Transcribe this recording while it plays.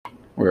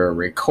We're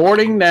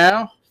recording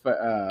now.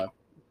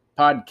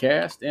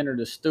 Podcast. Enter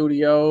the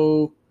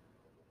studio.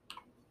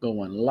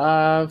 Going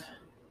live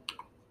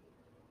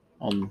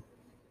on.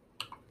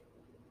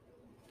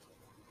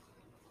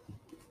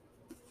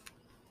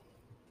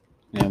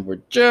 And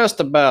we're just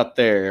about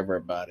there,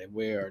 everybody.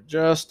 We are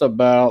just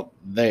about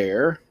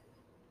there.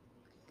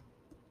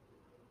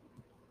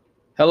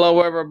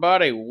 Hello,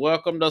 everybody.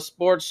 Welcome to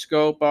Sports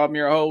Scope. I'm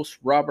your host,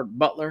 Robert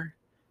Butler,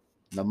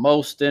 the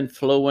most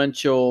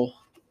influential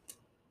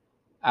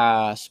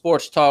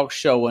sports talk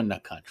show in the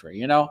country.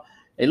 You know,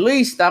 at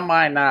least I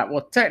might not,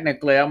 well,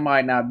 technically, I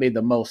might not be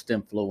the most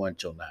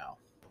influential now.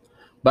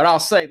 But I'll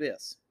say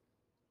this.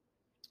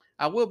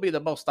 I will be the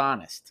most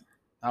honest.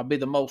 I'll be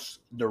the most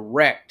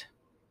direct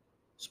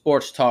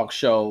sports talk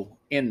show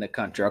in the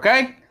country,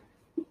 okay?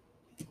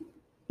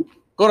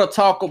 Going to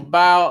talk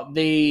about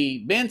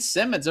the Ben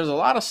Simmons. There's a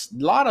lot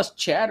of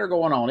chatter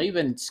going on.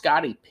 Even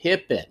Scottie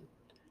Pippen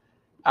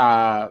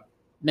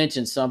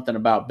mentioned something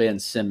about Ben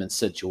Simmons'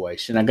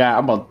 situation. I'm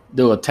going to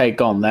do a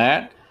take on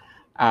that.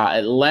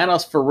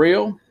 Atlanta's for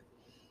real.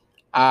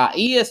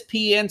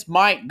 ESPN's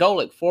Mike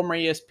Golick, former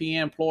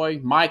ESPN employee,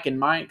 Mike and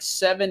Mike,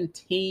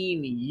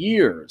 17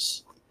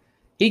 years.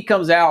 He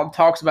comes out and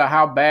talks about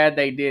how bad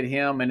they did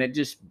him, and it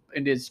just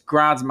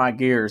grinds my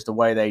gears the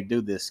way they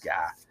do this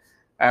guy.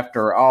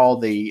 After all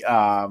the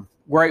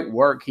great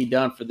work he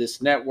done for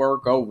this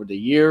network over the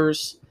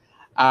years,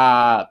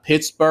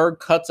 Pittsburgh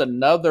cuts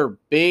another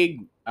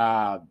big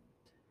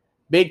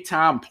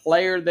time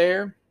player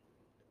there.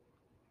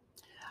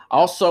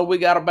 Also, we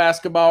got a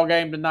basketball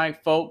game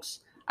tonight, folks.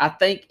 I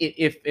think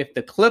if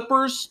the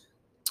Clippers,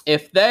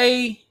 if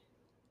they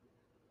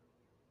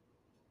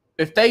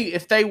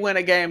win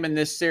a game in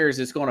this series,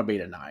 it's going to be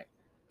tonight.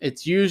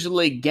 It's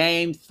usually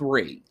game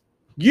 3.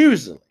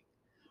 Usually.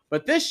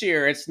 But this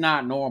year, it's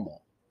not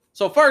normal.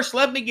 So first,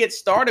 let me get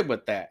started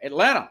with that.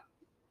 Atlanta,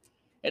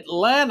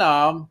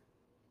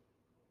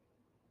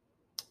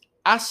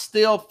 I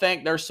still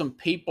think there's some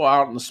people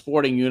out in the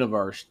sporting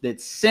universe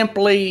that's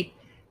simply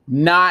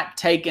not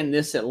taking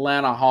this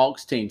Atlanta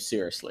Hawks team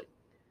seriously.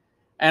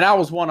 And I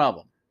was one of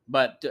them.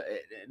 But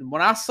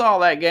when I saw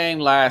that game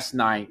last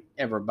night,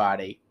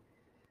 everybody,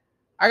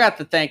 I got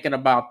to thinking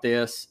about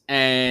this.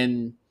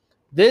 And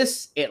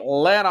this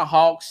Atlanta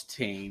Hawks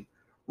team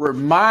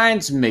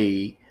reminds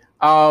me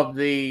of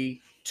the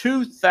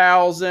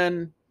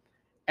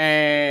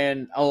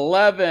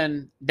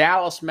 2011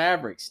 Dallas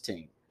Mavericks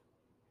team.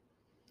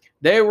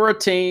 They were a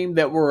team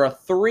that were a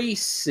 3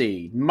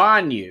 seed,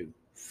 mind you,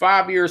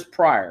 5 years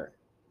prior,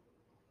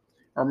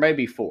 or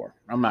maybe 4,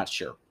 I'm not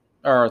sure,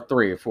 or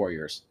 3 or 4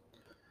 years.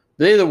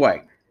 But either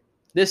way,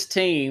 this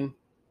team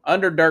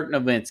under Dirk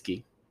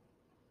Nowitzki,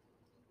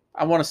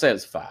 I want to say it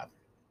was 5.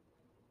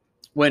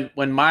 When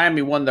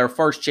Miami won their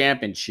first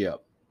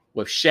championship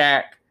with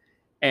Shaq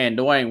and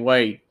Dwayne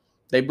Wade,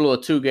 they blew a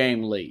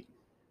 2-game lead.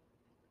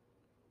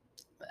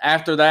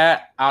 After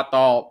that, I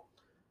thought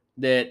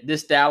that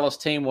this Dallas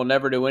team will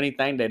never do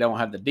anything. They don't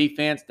have the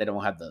defense. They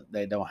don't have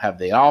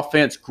the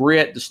offense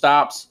grit that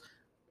stops.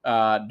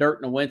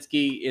 Dirk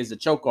Nowitzki is a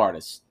choke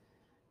artist.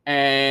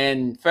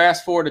 And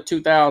fast forward to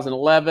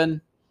 2011,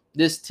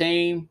 this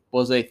team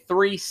was a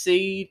 3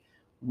 seed,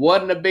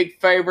 wasn't a big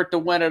favorite to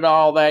win it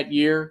all that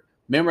year.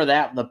 Remember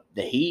that the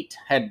Heat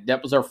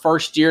that was their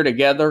first year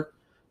together,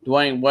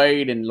 Dwayne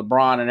Wade and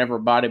LeBron and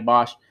everybody,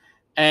 Bosh.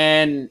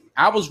 And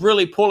I was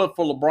really pulling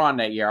for LeBron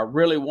that year. I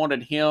really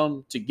wanted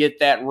him to get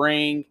that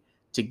ring,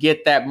 to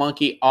get that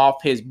monkey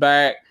off his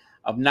back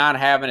of not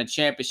having a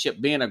championship,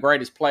 being the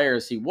greatest player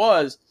as he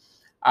was.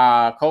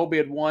 Kobe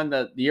had won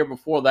the year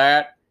before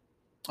that.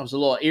 I was a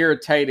little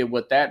irritated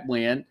with that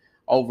win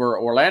over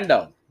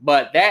Orlando.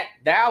 But that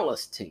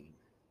Dallas team,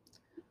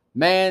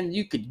 man,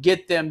 you could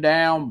get them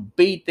down,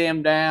 beat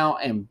them down,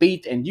 and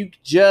you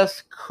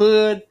just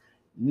could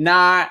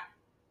not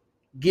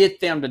get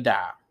them to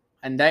die.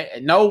 And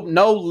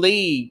no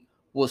league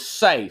was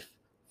safe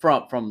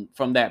from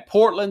that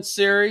Portland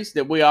series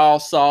that we all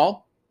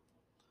saw,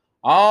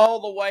 all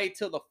the way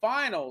to the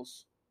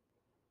finals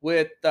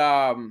with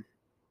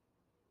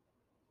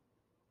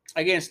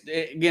against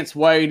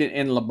Wade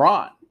and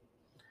LeBron.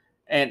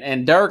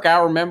 And Dirk, I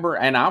remember,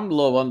 and I'm a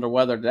little under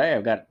weather today.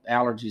 I've got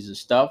allergies and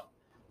stuff.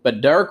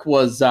 But Dirk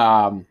was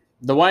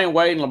Dwayne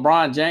Wade and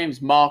LeBron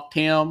James mocked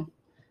him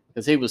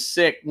because he was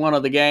sick one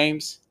of the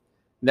games.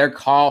 They're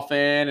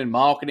coughing and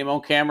mocking him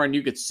on camera, and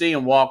you could see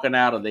him walking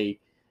out of the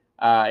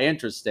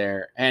entrance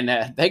there.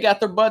 And they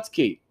got their butts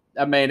kicked.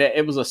 I mean,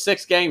 it was a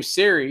 6-game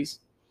series,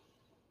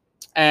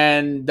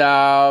 and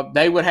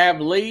they would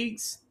have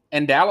leagues,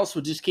 and Dallas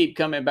would just keep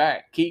coming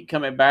back.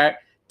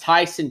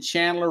 Tyson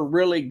Chandler,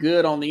 really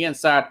good on the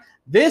inside.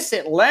 This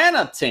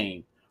Atlanta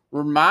team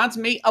reminds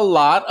me a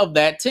lot of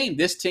that team.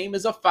 This team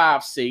is a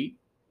 5 seed.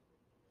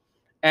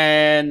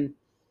 And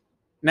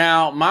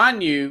now,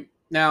 mind you,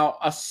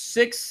 a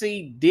 6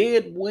 seed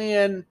did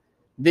win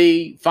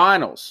the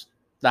finals.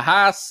 The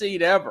highest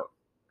seed ever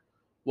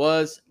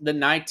was the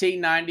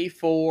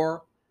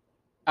 1994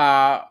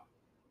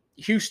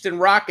 Houston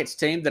Rockets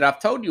team that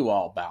I've told you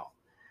all about.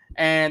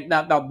 And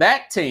now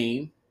that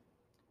team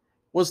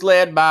was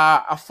led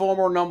by a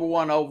former number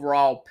 1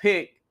 overall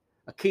pick,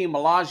 Akeem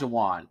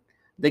Olajuwon,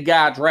 the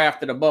guy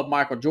drafted above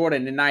Michael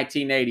Jordan in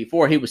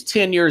 1984. He was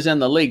 10 years in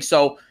the league,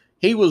 so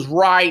he was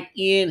right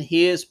in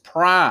his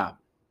prime.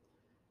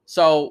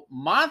 So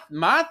my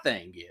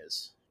thing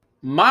is,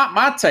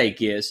 my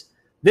take is,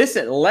 this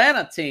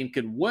Atlanta team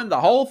could win the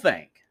whole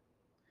thing.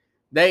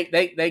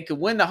 They could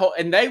win the whole,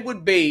 and they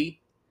would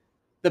be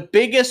the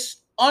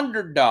biggest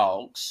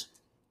underdogs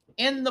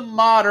in the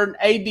modern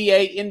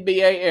ABA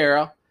NBA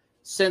era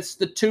since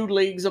the two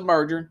leagues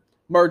emergence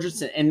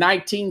in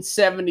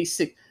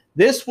 1976.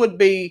 This would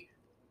be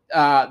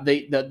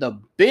the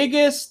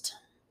biggest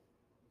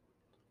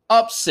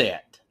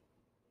upset.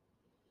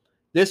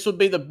 This would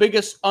be the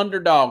biggest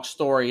underdog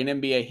story in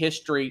NBA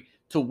history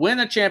to win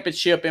a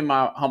championship, in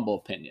my humble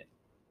opinion.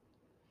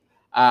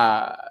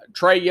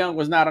 Trae Young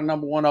was not a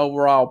number 1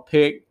 overall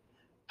pick.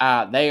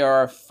 They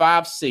are a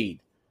 5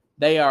 seed.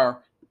 They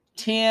are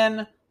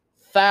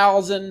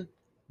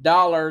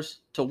 $10,000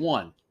 to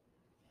 1.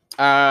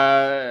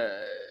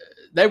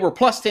 They were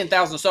plus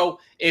 10,000. So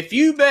if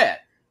you bet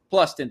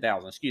plus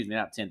 10,000, excuse me,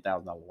 not $10,000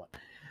 to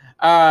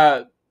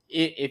 1.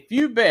 If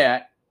you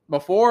bet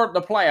before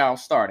the playoffs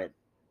started,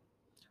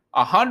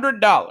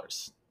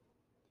 $100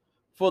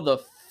 for the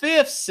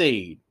 5th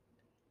seed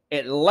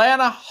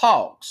Atlanta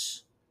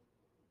Hawks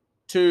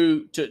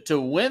to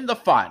win the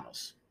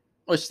finals,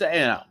 which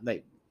come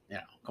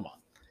on,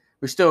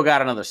 we still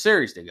got another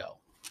series to go.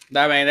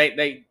 I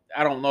mean,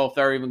 I don't know if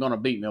they're even going to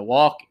beat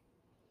Milwaukee,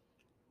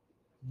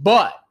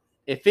 but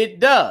if it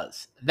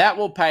does, that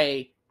will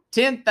pay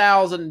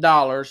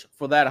 $10,000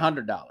 for that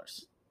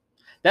 $100.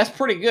 That's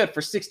pretty good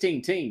for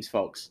 16 teams,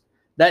 folks.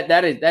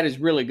 That is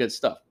really good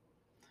stuff.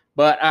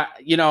 But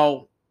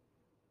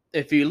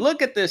if you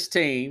look at this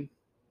team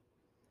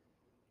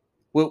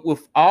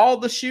with all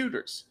the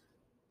shooters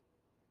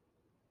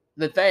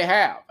that they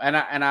have, and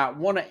I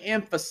want to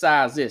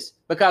emphasize this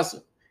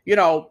because, and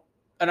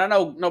I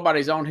know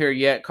nobody's on here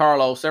yet,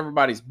 Carlos,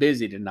 everybody's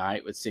busy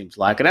tonight, it seems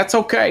like, and that's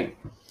okay.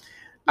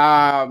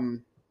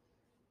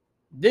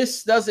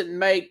 This doesn't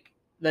make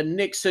the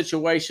Knicks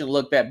situation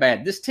look that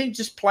bad. This team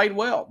just played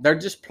well. They're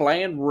just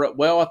playing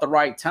well at the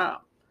right time.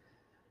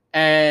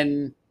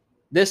 And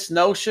this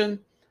notion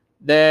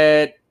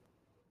that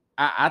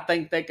I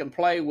think they can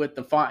play with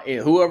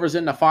whoever's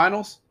in the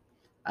finals.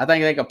 I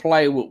think they can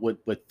play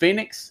with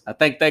Phoenix. I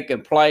think they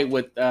can play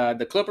with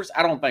the Clippers.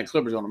 I don't think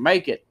Clippers are going to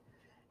make it.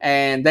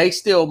 And they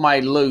still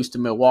might lose to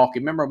Milwaukee.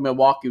 Remember,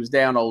 Milwaukee was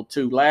down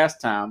 0-2 last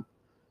time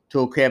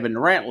to a Kevin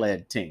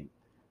Durant-led team.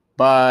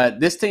 But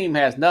this team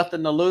has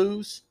nothing to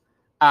lose.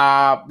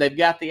 They've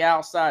got the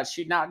outside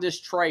shoot, not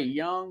just Trae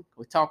Young.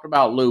 We talked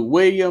about Lou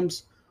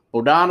Williams,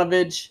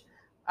 Bogdanovic,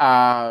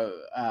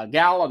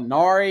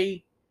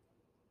 Gallinari.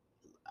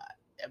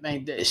 I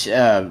mean,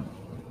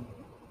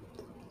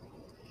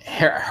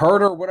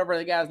 Herter, whatever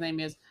the guy's name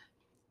is.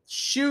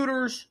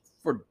 Shooters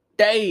for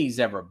days,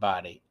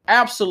 everybody.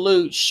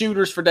 Absolute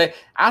shooters for days.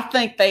 I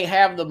think they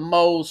have the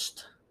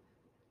most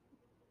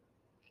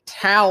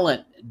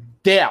talent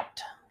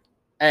depth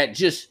at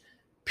just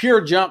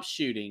pure jump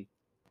shooting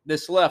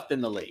that's left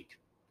in the league.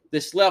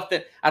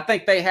 I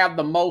think they have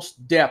the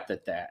most depth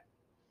at that.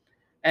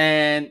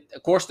 And,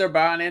 of course, they're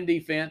buying in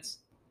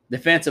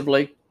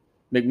defensively.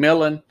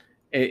 McMillan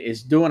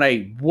is doing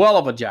a well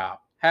of a job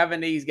having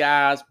these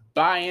guys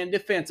buy in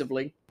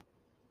defensively.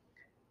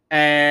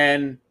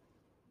 And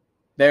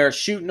they're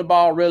shooting the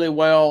ball really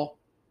well.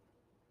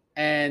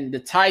 And the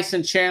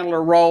Tyson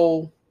Chandler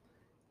role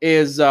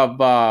is of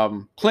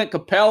Clint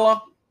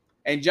Capella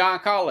and John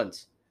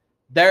Collins.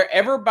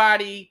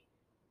 Everybody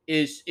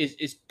is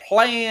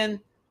playing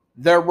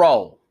their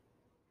role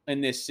in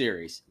this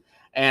series.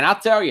 And I'll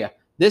tell you,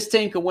 this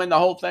team can win the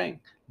whole thing.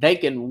 They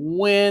can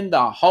win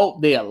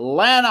the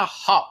Atlanta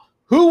Hawks.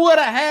 Who would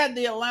have had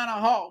the Atlanta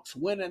Hawks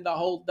winning the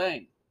whole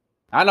thing?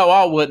 I know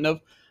I wouldn't have.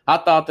 I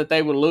thought that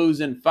they would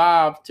lose in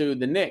 5 to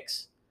the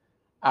Knicks.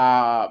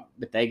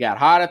 But they got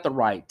hot at the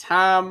right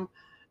time.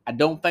 I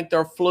don't think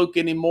they're a fluke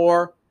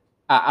anymore.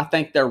 I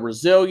think they're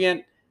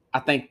resilient. I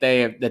think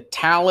the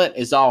talent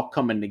is all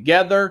coming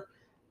together.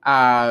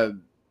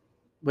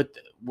 With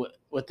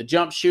the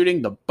jump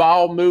shooting, the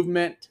ball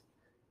movement,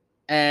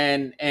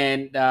 and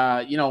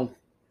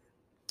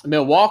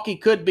Milwaukee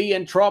could be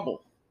in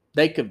trouble.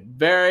 They could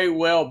very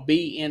well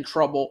be in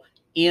trouble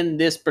in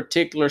this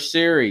particular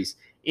series,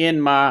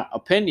 in my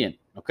opinion.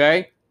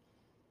 Okay.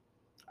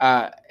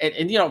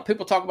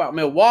 People talk about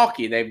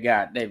Milwaukee. They've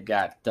got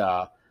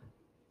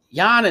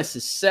Giannis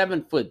is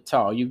 7 foot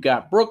tall. You've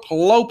got Brook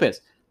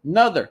Lopez,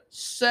 another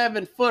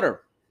 7-footer,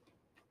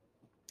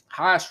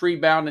 highest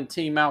rebounding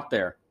team out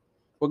there.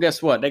 Well,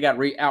 guess what? They got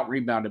out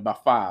rebounded by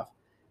 5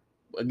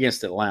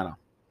 against Atlanta.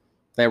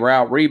 They were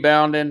out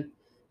rebounding.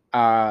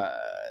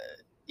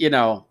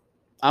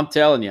 I'm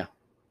telling you,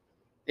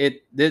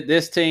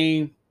 this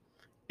team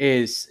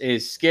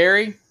is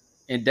scary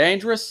and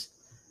dangerous,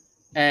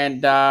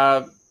 and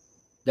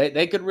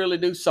they could really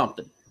do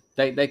something.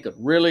 They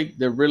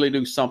really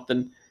do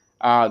something.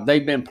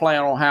 They've been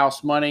playing on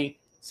house money.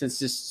 since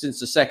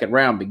the second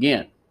round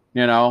began,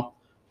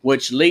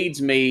 which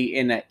leads me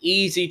in an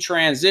easy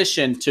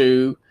transition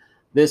to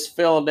this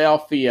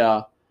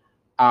Philadelphia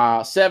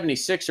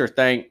 76er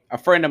thing. A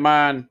friend of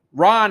mine,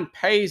 Ron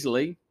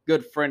Paisley,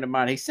 good friend of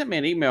mine, he sent me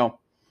an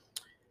email,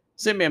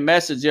 sent me a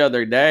message the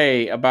other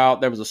day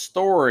about there was a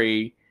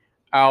story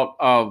out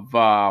of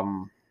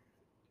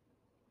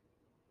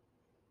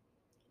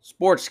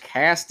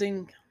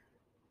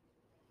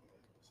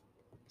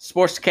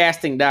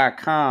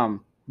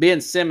sportscasting.com.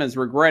 Ben Simmons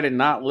regretted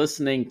not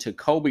listening to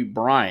Kobe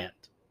Bryant.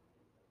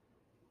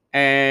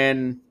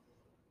 And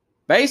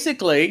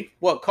basically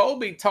what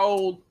Kobe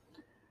told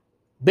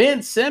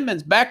Ben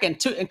Simmons back and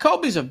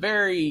Kobe's a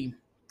very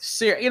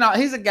serious,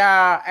 he's a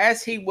guy,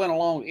 as he went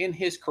along in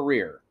his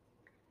career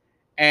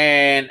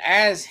and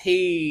as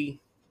he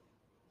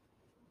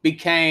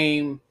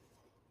became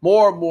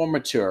more and more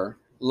mature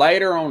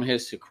later on in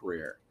his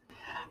career,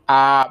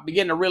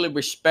 began to really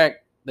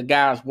respect the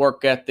guy's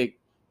work ethic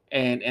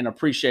and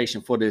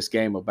appreciation for this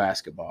game of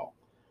basketball.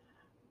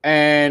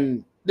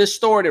 And this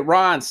story that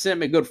Ron sent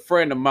me, a good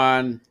friend of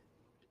mine,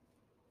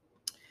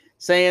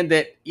 saying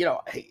that,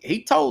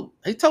 he told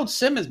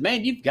Simmons,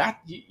 man, you've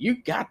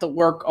got to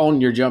work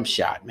on your jump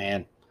shot,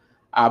 man.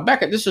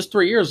 This was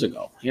 3 years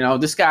ago.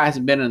 This guy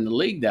hasn't been in the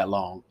league that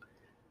long.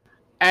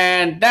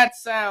 And that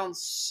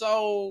sounds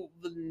so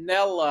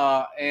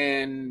vanilla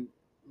and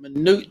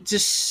minute,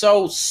 just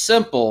so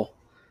simple.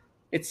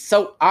 It's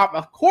so,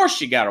 of course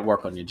you got to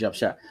work on your jump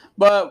shot.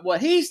 But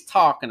what he's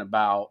talking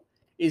about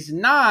is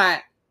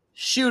not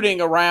shooting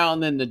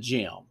around in the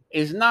gym.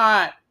 It's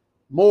not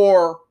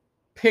more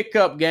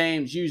pickup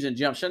games using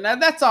jump shot. Now,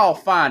 that's all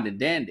fine and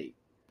dandy.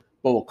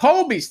 But what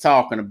Kobe's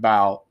talking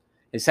about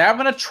is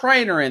having a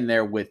trainer in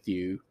there with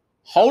you,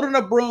 holding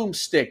a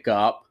broomstick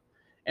up,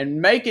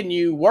 and making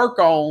you work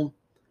on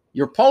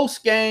your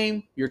post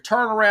game, your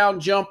turnaround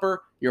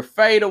jumper, your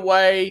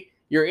fadeaway,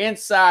 your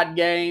inside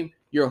game,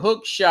 your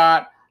hook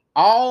shot,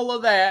 all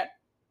of that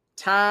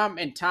time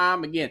and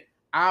time again,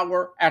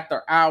 hour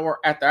after hour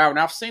after hour. And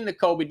I've seen the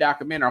Kobe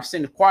documentary. I've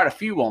seen quite a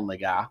few on the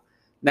guy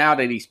now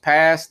that he's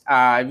passed.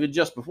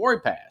 Just before he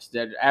passed,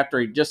 after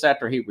he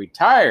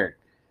retired.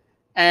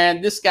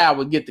 And this guy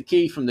would get the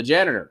key from the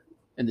janitor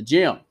in the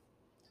gym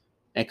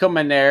and come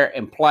in there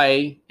and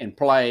play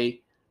 2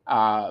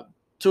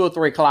 or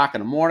 3 o'clock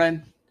in the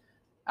morning,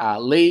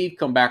 leave,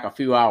 come back a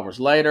few hours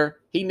later.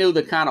 He knew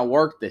the kind of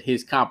work that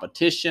his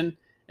competition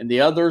and the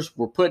others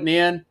were putting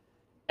in,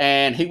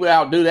 and he would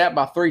outdo that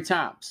by 3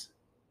 times.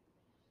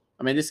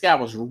 I mean, this guy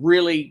was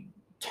really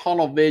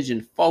tunnel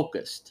vision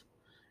focused.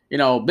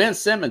 Ben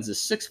Simmons is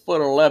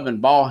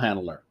 6'11" ball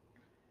handler.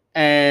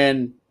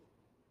 And,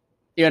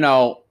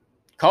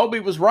 Kobe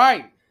was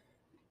right.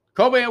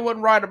 Kobe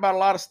wasn't right about a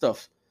lot of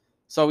stuff.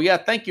 So, yeah,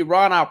 thank you,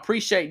 Ron. I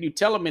appreciate you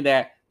telling me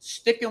that.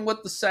 Sticking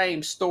with the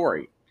same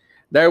story.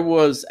 There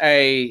was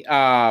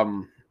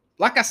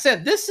like I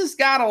said, this has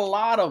got a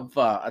lot of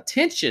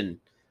attention,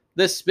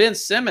 this Ben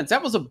Simmons.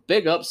 That was a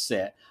big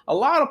upset. A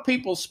lot of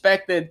people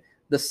expected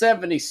the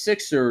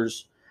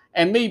 76ers,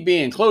 and me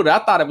being included, I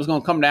thought it was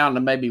going to come down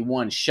to maybe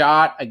one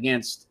shot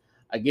against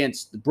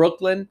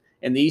Brooklyn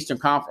in the Eastern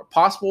Conference,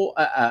 possible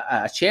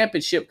a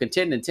championship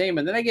contending team,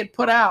 and then they get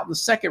put out in the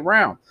second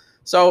round.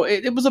 So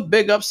it was a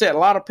big upset. A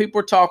lot of people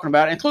were talking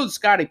about it, including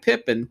Scottie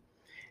Pippen.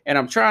 And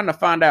I'm trying to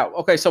find out.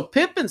 Okay, so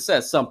Pippen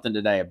said something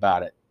today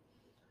about it.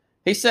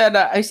 He said,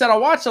 I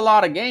watched a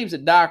lot of games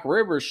that Doc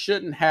Rivers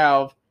shouldn't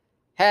have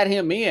had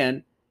him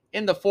in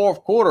the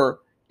fourth quarter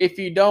if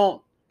you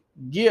don't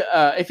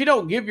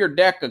give your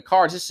deck of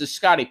cards. This is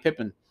Scottie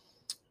Pippen.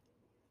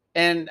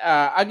 And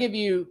I give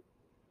you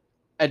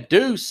a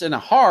deuce and a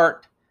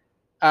heart,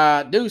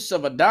 deuce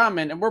of a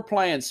diamond, and we're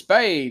playing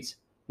spades.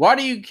 Why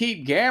do you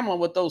keep gambling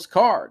with those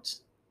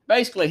cards?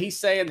 Basically, he's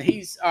saying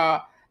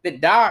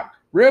that Doc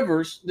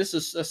Rivers, this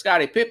is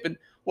Scottie Pippen,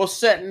 was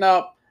setting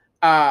up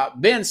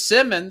Ben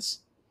Simmons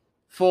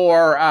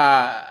for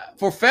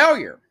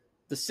failure.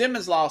 The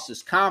Simmons lost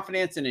his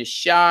confidence in his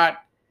shot,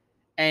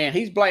 and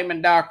he's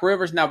blaming Doc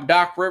Rivers. Now,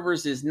 Doc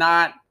Rivers is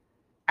not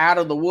out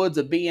of the woods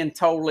of being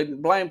totally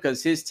blamed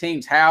because his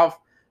teams have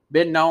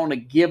been known to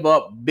give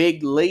up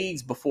big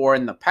leads before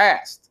in the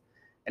past.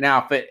 And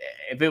now,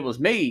 if it was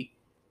me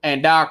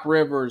and Doc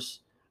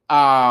Rivers,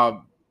 I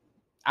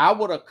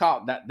would have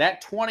caught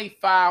that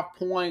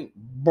 25-point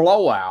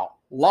blowout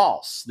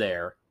loss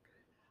there,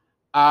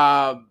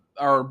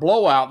 or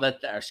blowout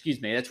that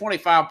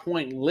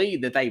 25-point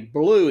lead that they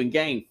blew in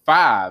Game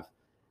 5.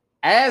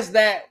 As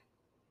that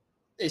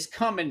is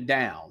coming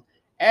down,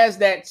 as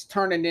that's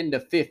turning into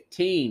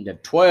 15 to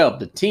 12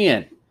 to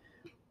 10,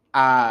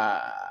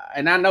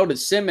 and I know that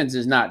Simmons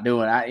is not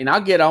doing it. And I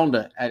get on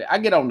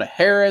to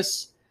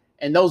Harris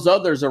and those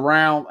others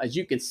around. As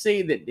you can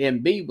see that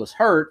Embiid was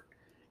hurt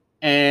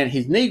and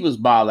his knee was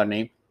bothering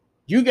him.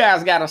 You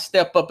guys got to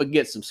step up and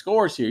get some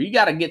scores here. You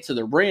got to get to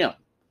the rim,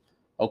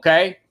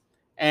 okay?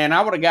 And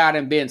I would have got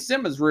in Ben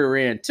Simmons' rear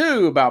end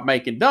too about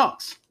making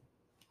dunks.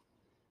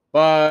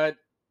 But,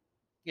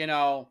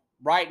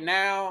 right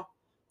now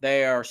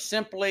they are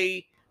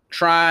simply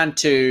trying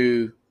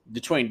to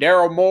between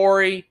Daryl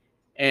Morey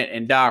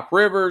and Doc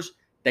Rivers.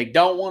 They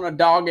don't want to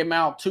dog him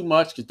out too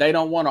much because they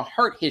don't want to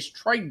hurt his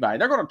trade value.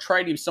 They're going to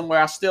trade him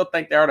somewhere. I still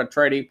think they ought to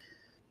trade him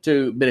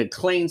to be a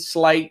clean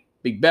slate,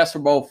 be best for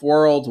both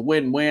worlds,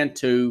 win-win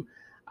to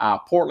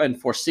Portland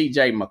for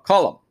C.J.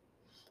 McCollum.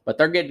 But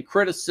they're getting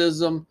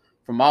criticism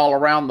from all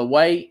around the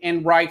way,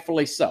 and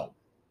rightfully so,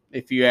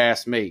 if you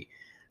ask me.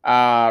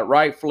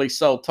 Rightfully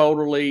so,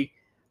 totally.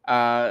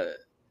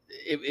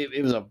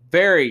 It was a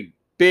very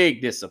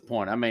big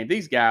disappointment. I mean,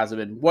 these guys have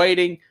been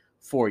waiting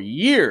for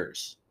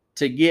years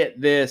to get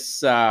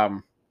this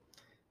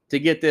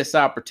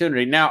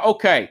opportunity. Now,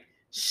 okay,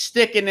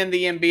 sticking in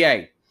the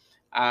NBA,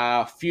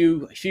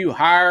 few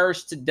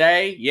hires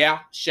today. Yeah,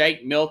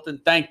 Shake Milton.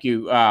 Thank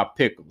you,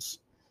 Pickles.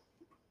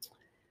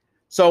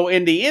 So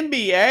in the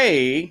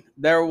NBA,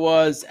 there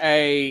was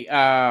a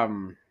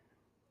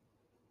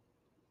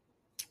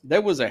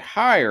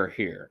hire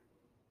here.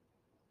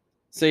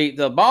 See,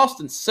 the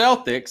Boston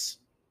Celtics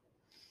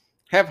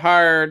have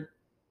hired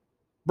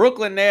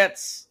Brooklyn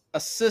Nets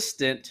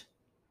assistant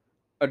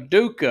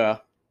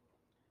Udoka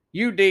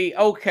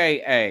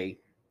Udoka,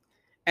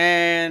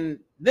 and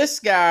this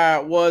guy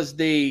was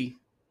the.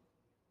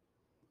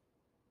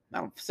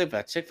 I'll see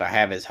if I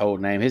have his whole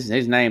name.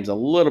 His name's a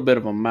little bit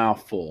of a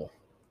mouthful,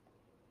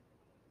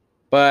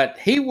 but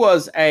he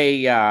was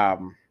a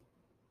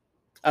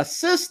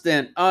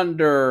assistant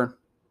under.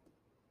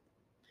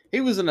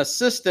 He was an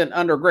assistant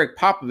under Greg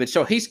Popovich,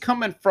 so he's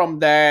coming from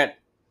that.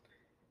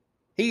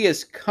 He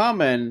is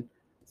coming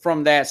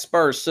from that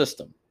Spurs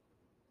system.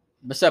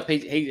 Except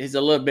he's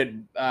a little bit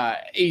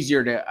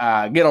easier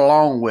to get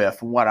along with,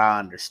 from what I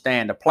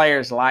understand. The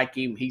players like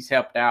him. He's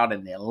helped out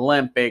in the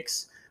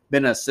Olympics,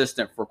 been an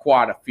assistant for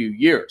quite a few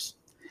years.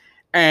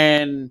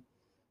 And,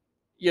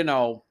 you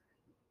know,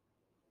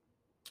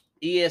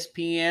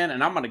 ESPN,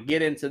 and I'm going to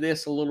get into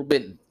this a little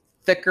bit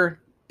thicker,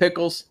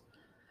 Pickles.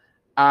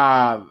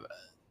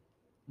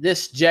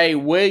 This Jay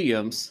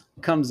Williams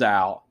comes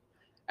out.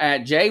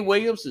 Jay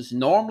Williams has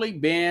normally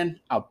been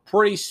a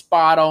pretty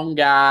spot-on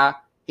guy.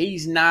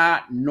 He's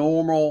not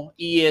normal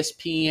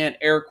ESPN,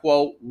 air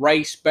quote,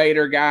 race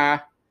baiter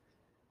guy.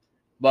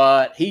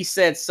 But he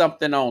said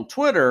something on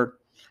Twitter.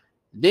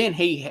 Then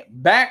he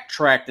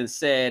backtracked and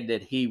said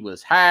that he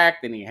was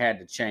hacked and he had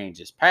to change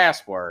his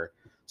password.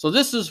 So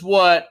this is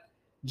what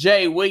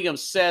Jay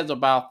Williams says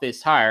about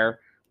this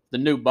hire, the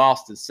new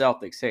Boston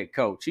Celtics head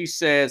coach. He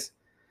says,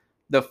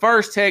 the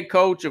first head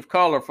coach of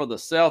color for the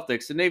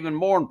Celtics, and even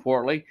more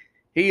importantly,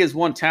 he is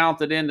one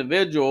talented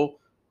individual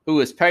who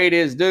has paid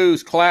his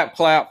dues, clap,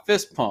 clap,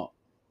 fist pump.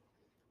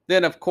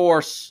 Then, of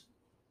course,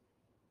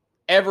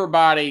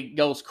 everybody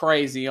goes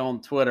crazy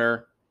on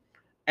Twitter.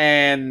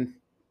 And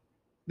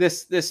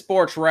this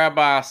sports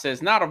rabbi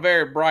says, not a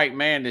very bright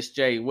man, this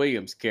Jay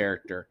Williams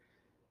character.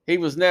 He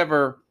was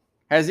never,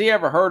 has he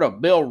ever heard of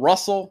Bill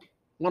Russell?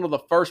 One of the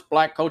first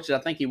black coaches. I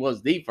think he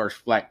was the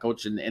first black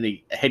coach in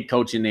the head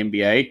coach in the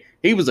NBA.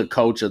 He was a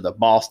coach of the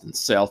Boston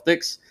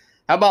Celtics.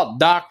 How about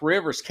Doc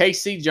Rivers,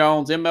 K.C.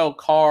 Jones, M.L.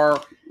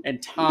 Carr,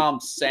 and Tom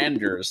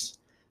Sanders?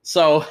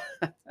 So,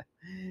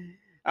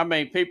 I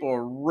mean, people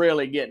are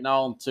really getting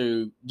on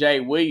to Jay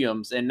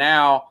Williams. And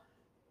now,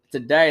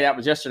 today, that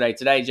was yesterday.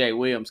 Today, Jay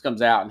Williams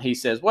comes out and he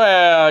says,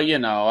 well, you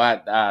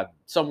know,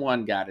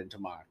 someone got into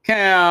my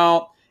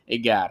account. It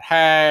got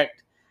hacked.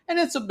 And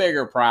it's a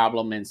bigger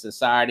problem in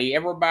society.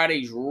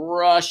 Everybody's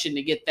rushing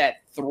to get that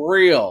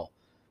thrill.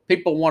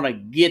 People want to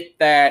get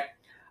that.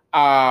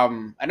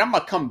 And I'm going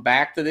to come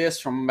back to this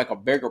from make a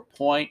bigger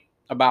point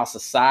about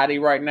society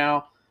right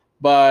now.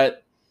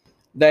 But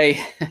they're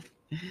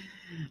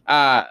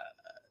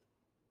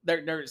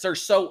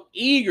so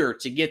eager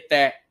to get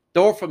that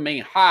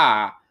dopamine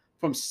high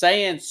from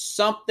saying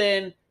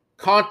something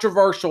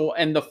controversial,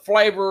 and the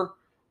flavor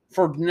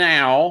for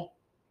now,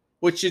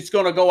 which is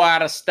going to go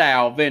out of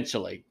style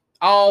eventually.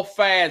 All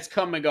fads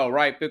come and go,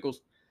 right,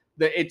 Pickles?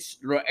 It's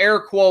the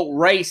air quote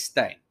race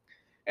thing.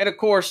 And, of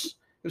course, it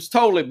was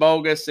totally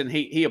bogus, and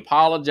he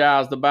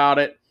apologized about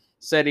it,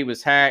 said he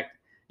was hacked,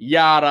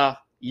 yada,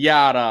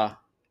 yada,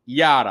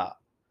 yada.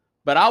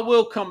 But I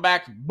will come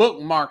back,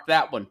 bookmark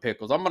that one,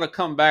 Pickles. I'm going to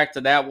come back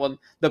to that one.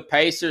 The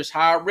Pacers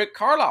hired Rick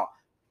Carlisle.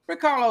 Rick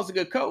Carlisle's a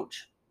good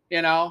coach.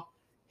 You know,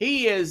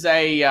 he is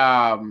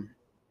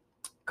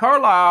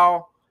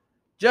Carlisle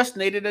just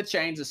needed a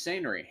change of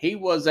scenery. He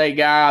was a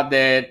guy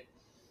that,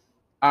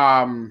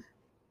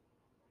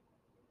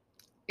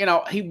 you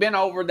know, he'd been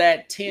over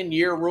that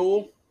 10-year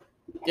rule,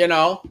 you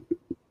know,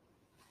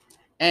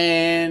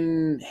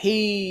 and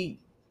he,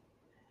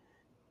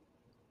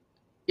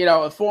 you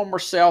know, a former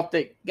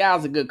Celtic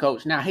guy's a good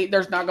coach. Now,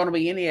 there's not going to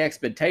be any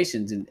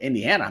expectations in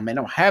Indiana. I mean, they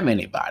don't have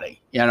anybody,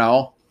 you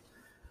know.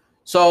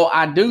 So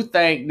I do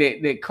think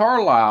that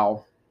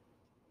Carlisle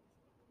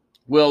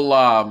will,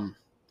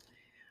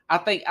 I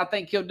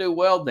think he'll do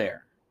well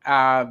there.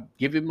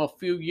 Give him a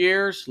few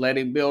years, let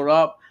him build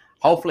up.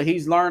 Hopefully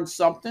he's learned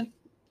something.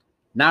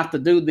 Not to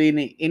do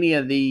any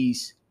of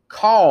these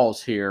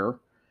calls here,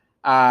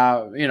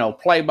 you know,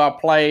 play by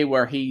play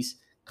where he's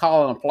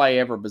calling a play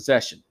every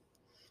possession.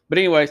 But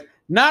anyways,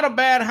 Not a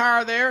bad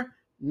hire there.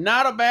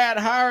 Not a bad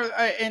hire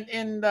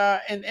in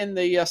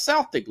the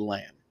Celtic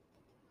land.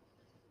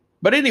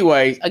 But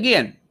anyways,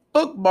 again,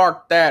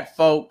 bookmark that,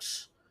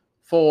 folks,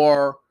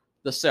 for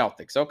the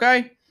Celtics,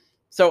 okay?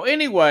 So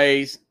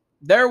anyways,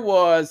 there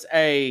was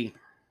a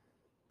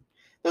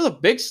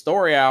big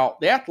story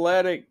out. The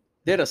Athletic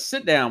did a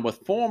sit-down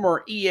with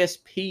former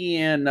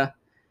ESPN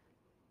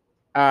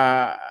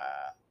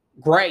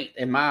great,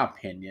 in my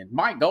opinion,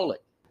 Mike Golic.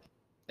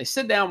 They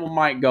sit down with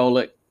Mike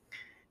Golic,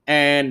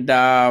 and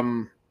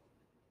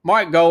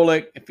Mike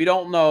Golic, if you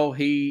don't know,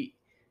 he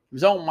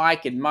was on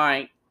Mike and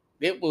Mike.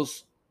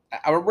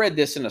 I read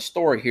this in a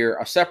story here,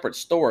 a separate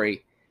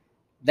story.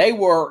 They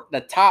were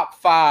the top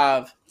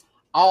 5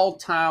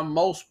 all-time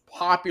most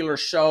popular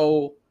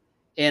show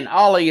in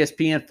all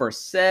ESPN for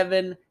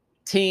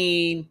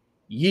 17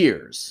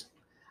 years.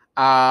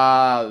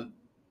 The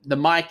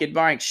Mike and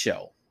Mike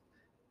show.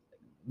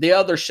 The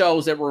other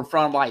shows that were in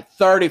front of like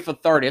 30 for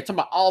 30. It's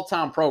about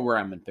all-time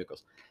programming,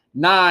 Pickles.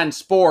 9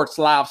 sports,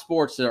 live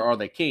sports are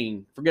the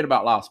king. Forget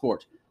about live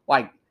sports.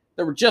 Like,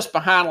 they were just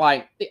behind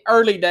like the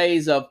early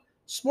days of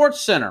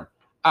Sports Center,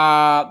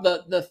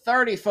 the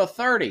 30 for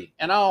 30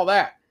 and all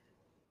that.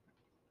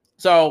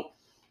 So,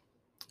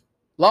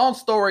 long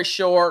story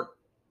short,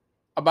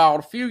 about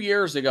a few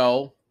years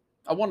ago,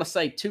 I want to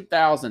say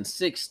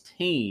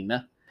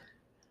 2016,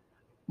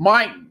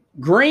 Mike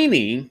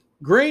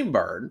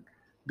Greenberg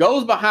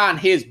goes behind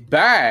his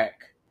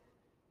back,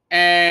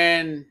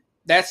 and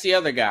that's the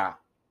other guy,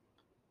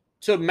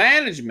 to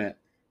management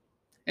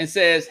and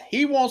says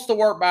he wants to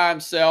work by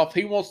himself.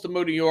 He wants to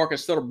move to New York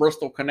instead of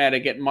Bristol,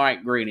 Connecticut,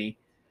 Mike Greeny,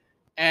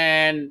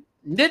 and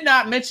did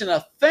not mention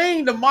a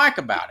thing to Mike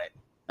about it.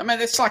 I mean,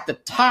 it's like the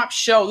top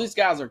show. These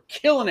guys are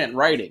killing it in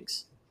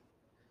ratings.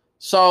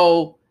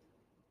 So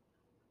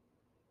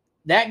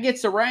that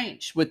gets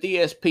arranged with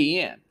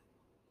ESPN.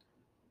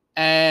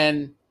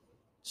 And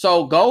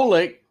so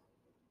Golic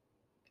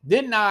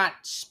did not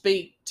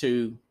speak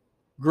to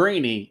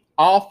Greeny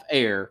off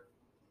air.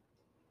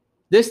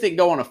 This didn't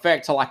go in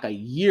effect till like a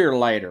year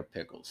later,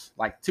 Pickles,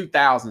 like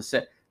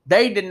 2007.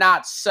 They did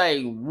not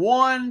say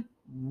one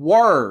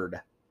word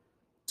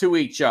to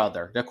each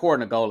other,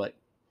 according to Golic,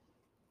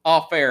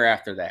 off air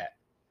after that.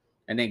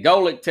 And then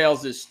Golic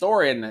tells this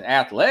story in the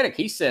Athletic.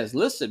 He says,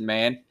 listen,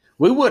 man,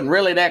 we wasn't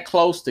really that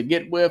close to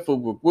get with.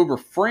 We were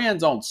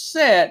friends on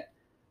set,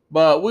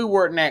 but we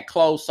weren't that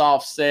close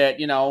off set.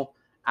 You know,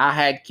 I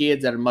had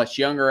kids at a much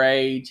younger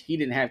age. He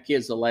didn't have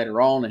kids till later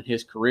on in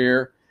his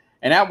career,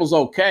 and that was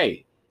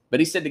okay. But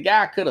he said the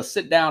guy could have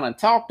sit down and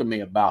talked to me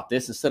about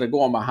this instead of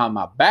going behind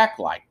my back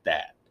like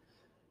that.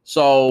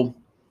 So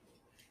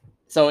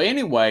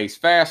anyways,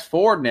 fast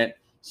forwarding it.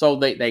 So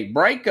they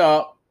break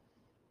up.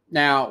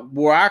 Now,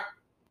 where I,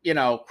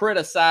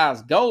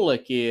 criticize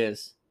Golic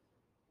is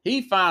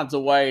he finds a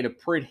way to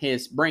bring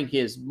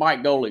his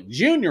Mike Golic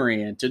Jr.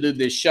 in to do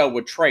this show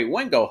with Trey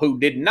Wingo, who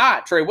did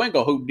not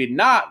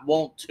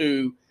want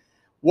to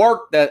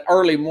work that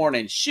early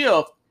morning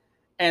shift.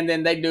 And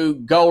then they do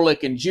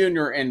Golic and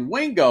Jr. and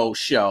Wingo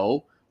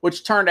show,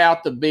 which turned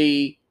out to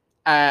be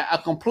a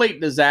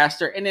complete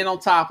disaster. And then on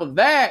top of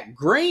that,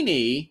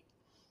 Greeny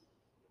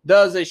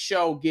does a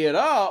show, Get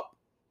Up,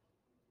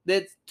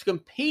 that's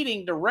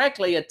competing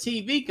directly, a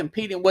TV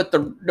competing with the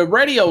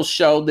radio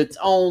show that's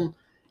on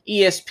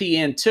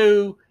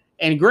ESPN2,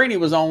 and Greeny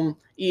was on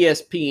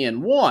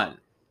ESPN1.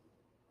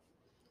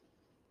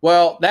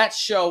 Well, that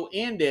show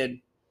ended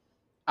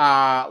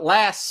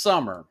last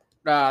summer.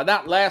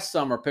 Not last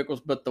summer,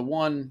 Pickles, but the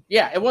one,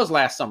 it was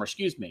last summer,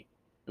 excuse me.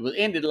 It was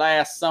ended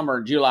last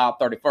summer, July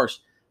 31st.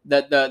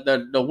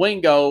 The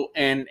Wingo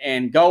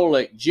and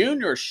Golic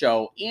Jr.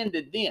 show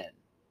ended then.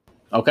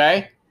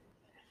 Okay?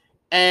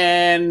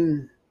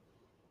 And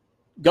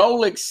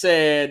Golic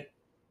said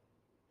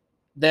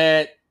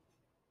that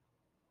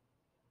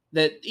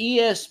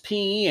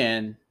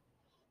ESPN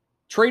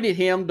treated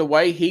him the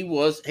way he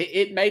was.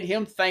 It made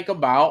him think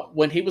about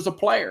when he was a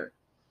player.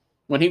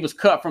 When he was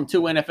cut from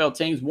 2 NFL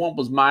teams. One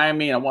was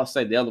Miami, and I want to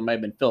say the other may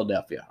have been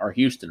Philadelphia or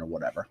Houston or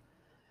whatever.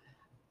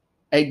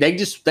 They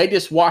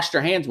just washed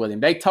their hands with him.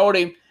 They told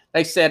him,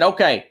 they said,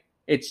 okay,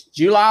 it's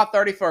July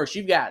 31st.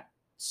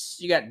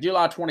 You got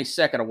July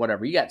 22nd or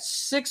whatever. You got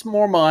 6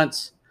 more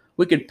months.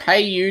 We could pay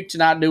you to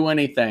not do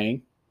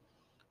anything,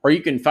 or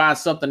you can find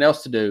something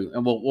else to do,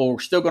 and we're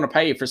still going to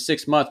pay you for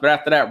 6 months, but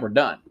after that, we're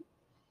done.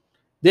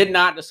 Did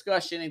not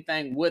discuss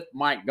anything with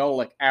Mike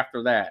Golic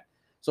after that.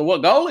 So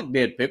what Golic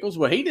did, Pickles,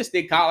 well, he just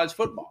did college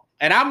football.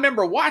 And I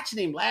remember watching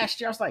him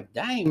last year. I was like,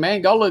 dang,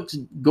 man, Golic's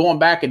going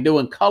back and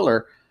doing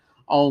color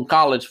on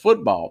college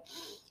football.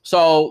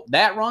 So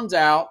that runs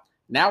out.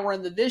 Now we're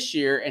into this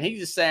year, and he's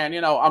just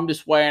saying, I'm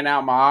just weighing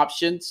out my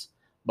options.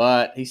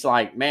 But he's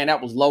like, man,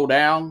 that was low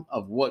down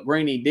of what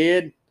Greeny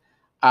did.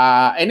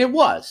 And it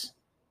was.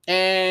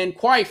 And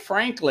quite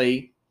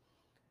frankly,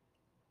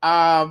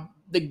 the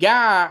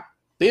guy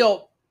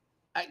built,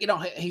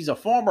 he's a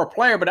former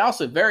player, but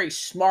also a very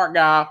smart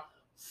guy,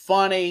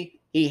 funny.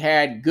 He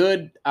had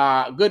good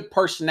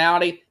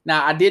personality.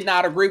 Now, I did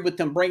not agree with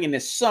him bringing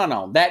his son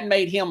on. That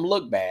made him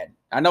look bad.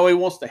 I know he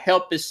wants to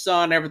help his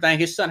son and everything.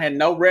 His son had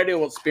no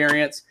radio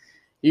experience.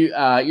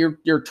 You're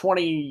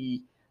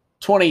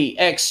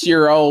 20X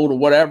year old or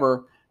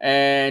whatever,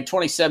 and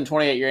 27,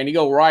 28 year, and you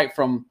go right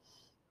from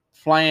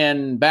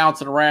playing,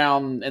 bouncing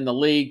around in the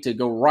league to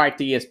go right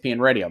to ESPN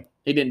radio.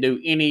 He didn't do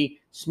any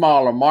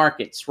smaller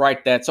markets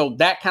right that. So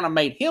that kind of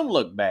made him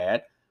look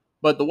bad.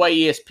 But the way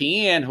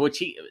ESPN,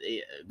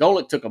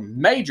 Golic took a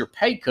major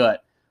pay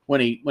cut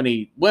when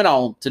he went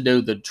on to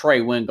do the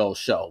Trey Wingo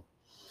show.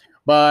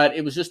 But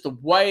it was just the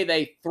way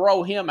they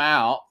throw him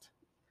out,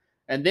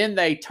 and then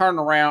they turn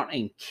around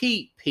and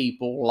keep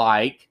people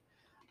like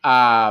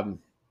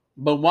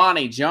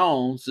Bomani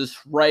Jones, this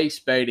race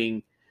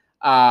baiting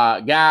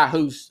guy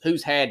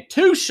who's had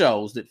 2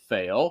 shows that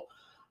fail.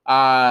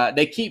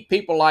 They keep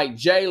people like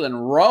Jalen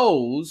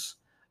Rose,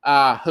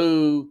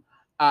 who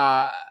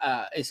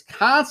is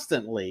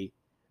constantly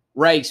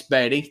race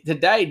baiting.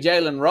 Today,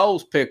 Jalen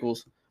Rose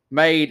Pickles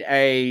made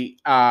a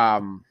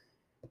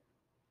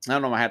I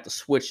don't know, I have to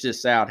switch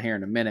this out here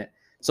in a minute.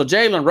 So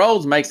Jalen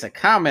Rose makes a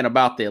comment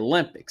about the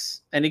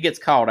Olympics, and he gets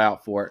called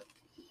out for it.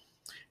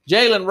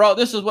 Jalen Rose,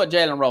 this is what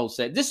Jalen Rose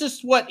said. This is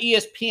what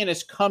ESPN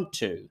has come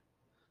to.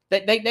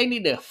 They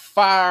need to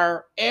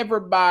fire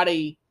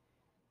everybody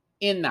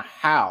in the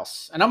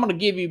house. And I'm going to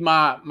give you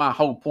my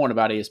whole point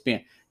about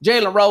ESPN.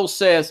 Jalen Rose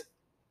says,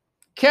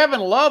 Kevin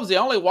Love's the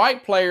only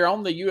white player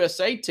on the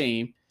USA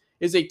team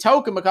is a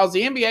token because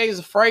the NBA is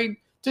afraid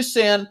to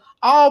send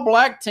all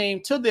black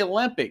team to the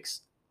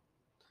Olympics.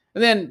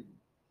 And then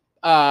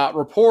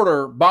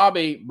reporter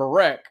Bobby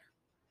Barek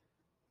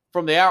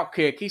from the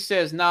Outkick, he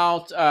says,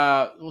 no,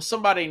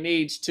 somebody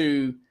needs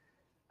to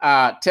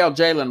tell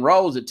Jalen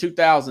Rose that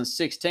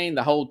 2016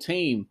 the whole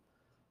team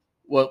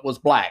was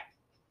black.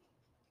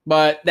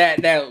 But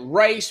that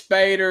race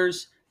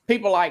baiters,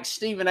 people like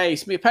Stephen A.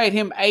 Smith, paid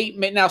him $8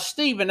 million. Now,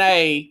 Stephen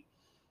A.,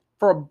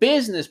 for a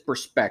business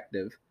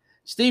perspective,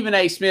 Stephen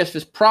A. Smith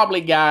has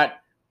probably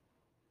got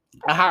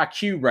a high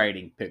Q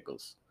rating,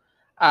 Pickles.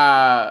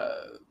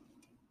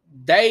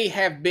 They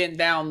have been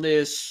down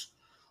this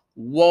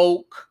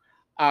woke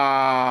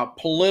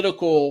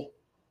political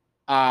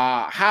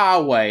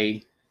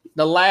highway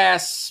the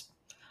last,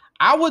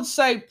 I would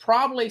say,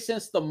 probably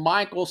since the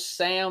Michael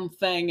Sam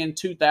thing in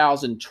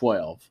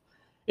 2012.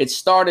 It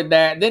started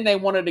that. Then they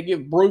wanted to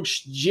give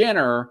Bruce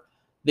Jenner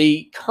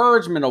the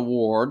Couragement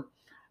Award,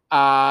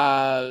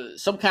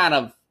 some kind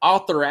of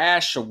Arthur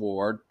Ashe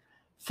Award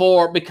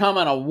for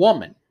becoming a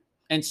woman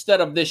instead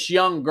of this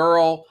young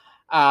girl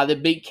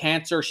that beat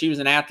cancer. She was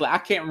an athlete. I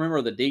can't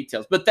remember the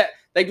details, but that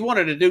they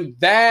wanted to do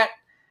that,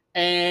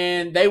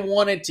 and they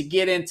wanted to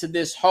get into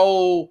this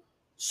whole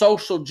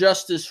social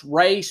justice,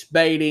 race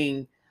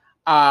baiting,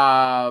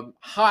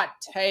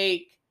 hot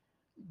take,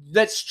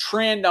 let's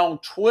trend on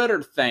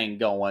Twitter thing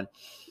going.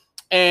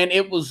 And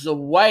it was a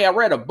way, I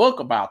read a book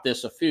about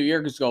this a few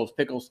years ago,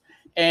 Pickles,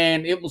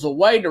 and it was a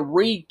way to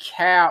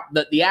recap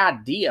the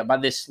idea by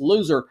this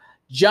loser,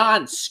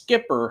 John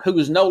Skipper, who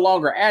is no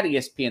longer at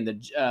ESPN,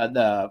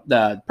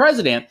 the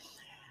president,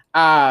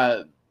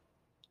 to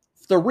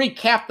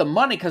recap the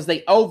money because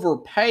they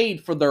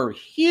overpaid for their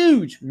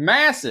huge,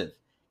 massive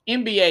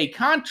NBA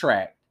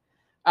contract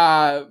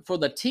for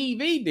the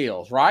TV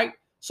deals, right?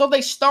 So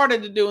they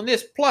started to doing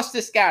this. Plus,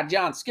 this guy,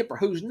 John Skipper,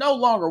 who's no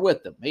longer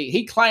with them,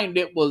 he claimed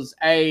it was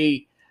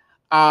a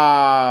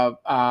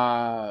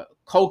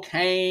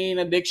cocaine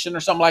addiction or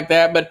something like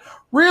that, but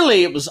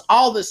really it was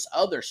all this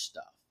other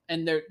stuff.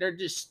 And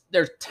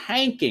they're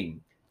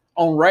tanking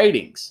on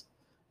ratings.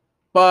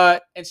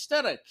 But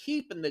instead of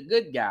keeping the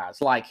good guys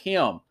like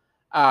him,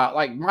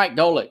 like Mike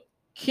Golic,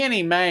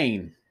 Kenny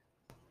Mayne,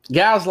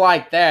 guys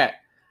like that,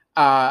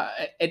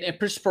 and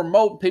just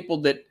promote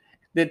people that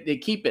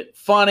keep it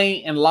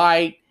funny and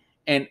light,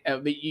 and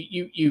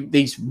you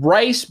these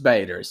race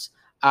baiters,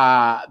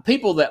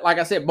 people that, like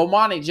I said,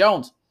 Bomani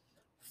Jones,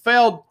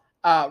 failed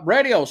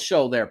radio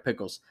show there,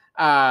 Pickles,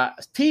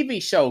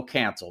 TV show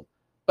canceled.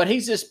 But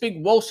he's this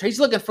big wolf. He's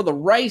looking for the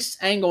race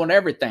angle and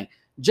everything.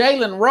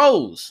 Jalen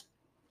Rose.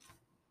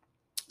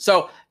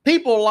 So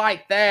people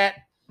like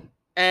that.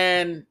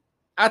 And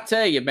I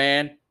tell you,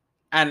 man,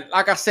 and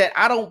like I said,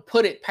 I don't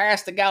put it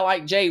past a guy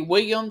like Jay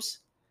Williams.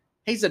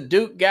 He's a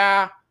Duke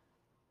guy,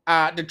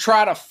 to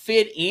try to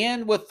fit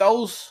in with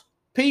those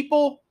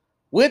people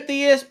with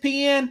the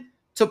ESPN,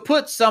 to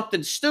put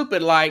something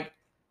stupid like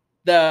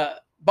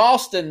the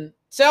Boston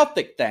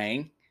Celtic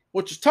thing,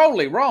 which is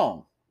totally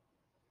wrong.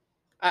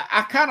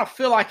 I kind of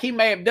feel like he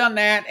may have done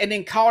that and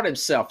then caught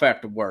himself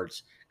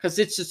afterwards, because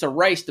it's just a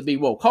race to be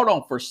woke. Hold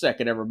on for a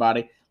second,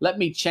 everybody. Let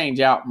me change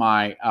out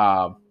my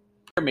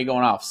hear me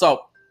going off.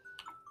 So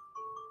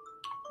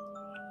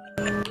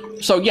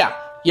yeah,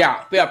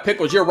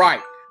 Pickles, you're right.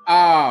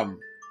 House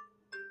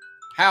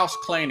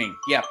cleaning.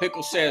 Yeah,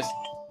 Pickles says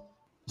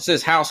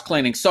house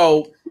cleaning.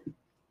 So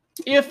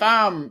if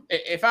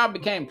I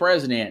became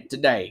president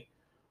today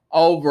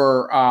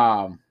over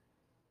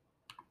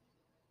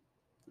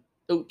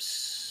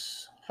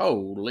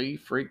holy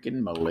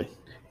freaking moly.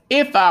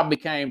 If I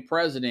became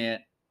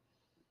president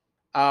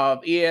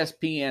of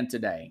ESPN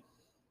today,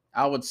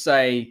 I would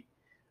say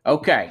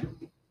Okay.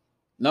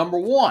 Number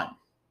one,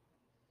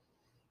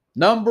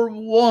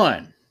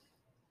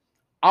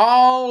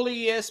 all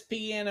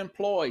ESPN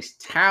employees,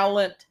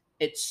 talent,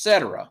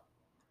 etc.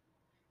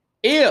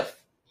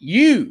 If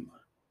you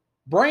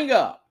bring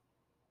up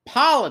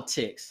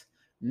politics,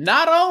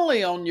 not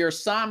only on your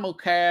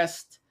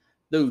simulcast,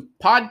 through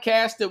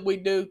podcasts that we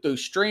do, through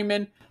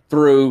streaming,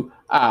 through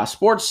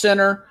Sports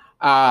Center,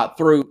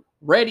 through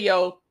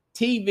radio,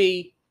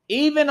 TV,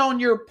 even on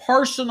your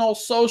personal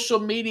social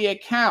media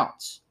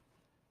accounts,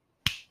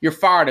 you're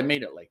fired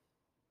immediately.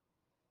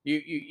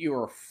 You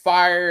are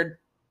fired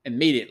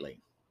immediately.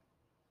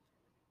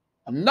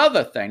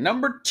 Another thing,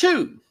 number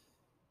two,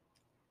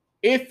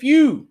 if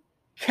you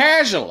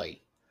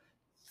casually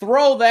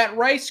throw that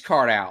race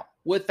card out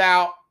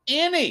without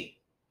any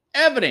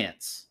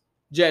evidence,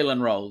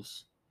 Jalen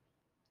Rose,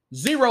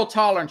 zero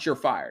tolerance, you're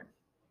fired.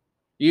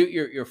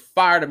 You're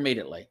fired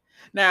immediately.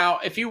 Now,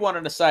 if you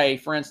wanted to say,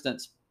 for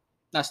instance,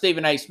 now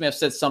Stephen A. Smith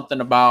said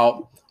something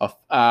about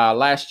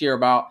last year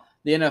about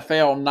the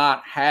NFL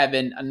not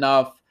having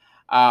enough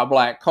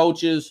black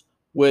coaches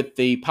with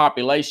the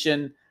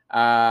population.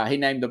 He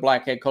named the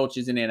black head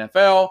coaches in the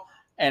NFL,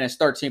 and it's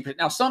 13%.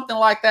 Now, something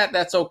like that,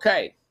 that's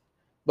okay.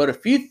 But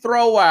if you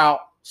throw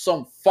out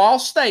some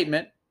false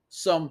statement,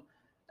 some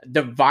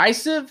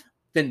divisive,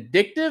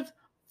 vindictive,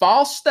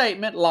 false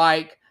statement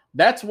like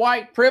that's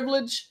white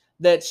privilege,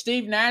 that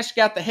Steve Nash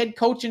got the head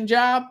coaching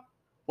job,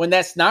 when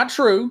that's not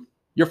true,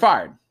 you're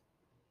fired.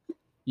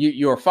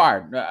 You're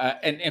fired.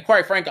 And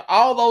quite frankly,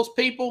 all those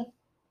people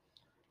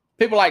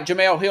like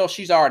Jemele Hill,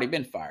 she's already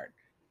been fired.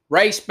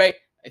 Race-based.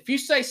 If you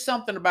say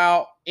something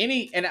about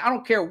any, and I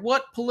don't care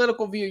what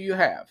political view you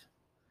have,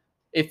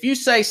 if you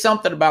say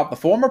something about the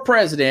former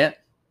president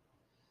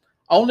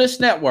on this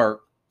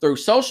network through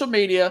social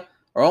media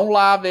or on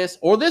Live This,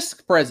 or this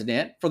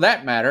president for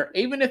that matter,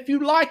 even if you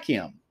like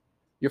him,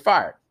 you're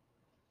fired.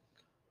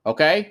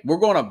 Okay? We're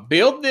going to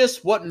build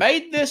this. What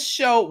made this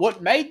show,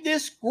 what made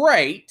this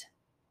great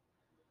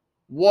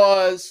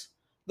was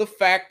the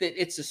fact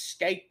that it's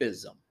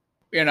escapism.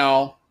 You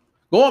know,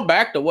 going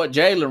back to what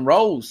Jalen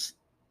Rose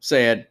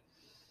said,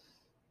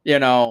 you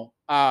know,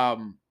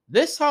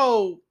 this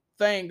whole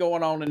thing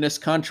going on in this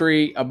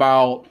country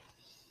about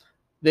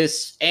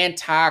this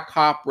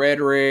anti-cop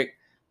rhetoric,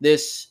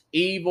 this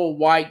evil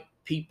white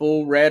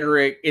people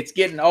rhetoric, it's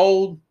getting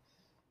old.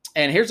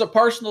 And here's a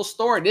personal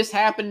story. This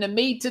happened to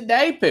me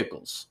today,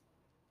 Pickles.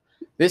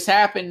 This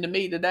happened to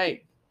me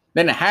today.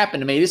 Then it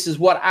happened to me. This is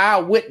what I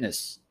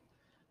witnessed.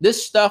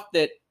 This stuff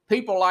that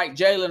people like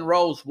Jalen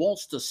Rose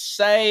wants to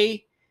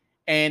say,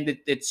 and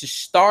it's just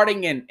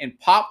starting in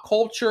pop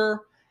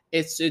culture.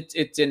 It's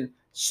in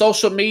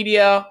social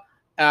media,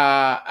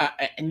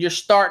 and you're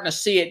starting to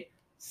see it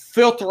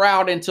filter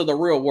out into the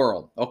real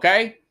world,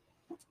 okay?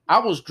 I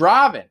was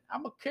driving.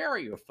 I'm a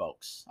carrier,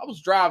 folks. I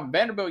was driving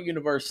Vanderbilt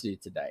University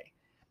today.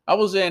 I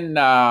was in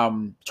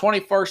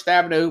 21st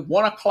Avenue,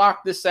 1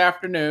 o'clock this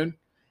afternoon.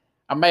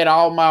 I made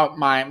all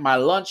my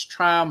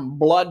lunchtime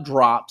blood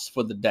drops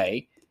for the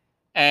day,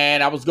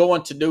 and I was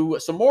going to do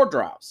some more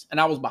drops. And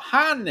I was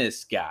behind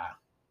this guy,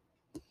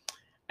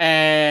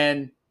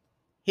 and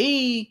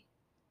he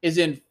is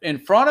in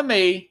front of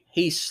me.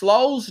 He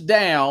slows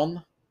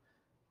down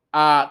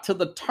to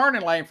the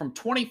turning lane from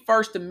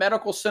 21st and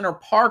Medical Center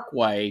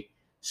Parkway,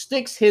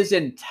 sticks his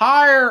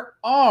entire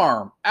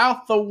arm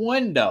out the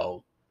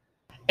window,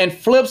 and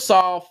flips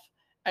off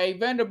a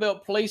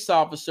Vanderbilt police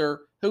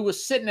officer who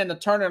was sitting in the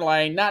turning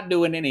lane, not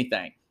doing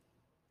anything.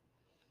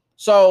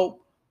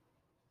 So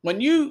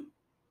when you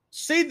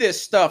see this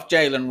stuff,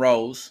 Jalen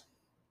Rose,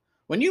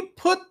 when you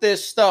put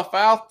this stuff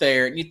out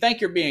there and you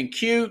think you're being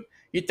cute,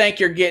 you think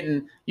you're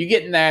getting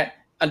that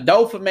a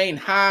dopamine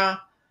high,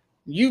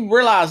 you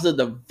realize the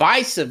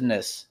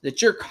divisiveness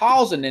that you're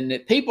causing, and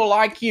that people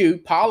like you,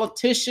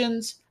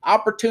 politicians,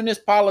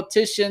 opportunist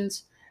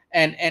politicians,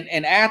 and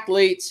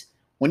athletes,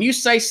 when you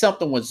say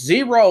something with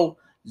zero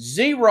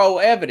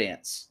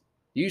evidence,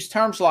 use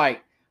terms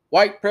like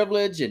white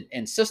privilege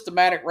and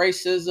systematic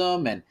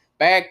racism and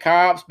bad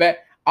cops,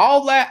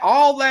 all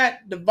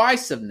that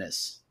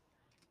divisiveness,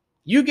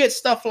 you get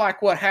stuff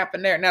like what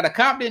happened there. Now, the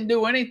cop didn't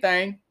do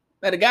anything.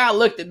 Now, the guy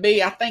looked at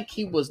me. I think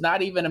he was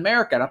not even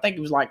American. I think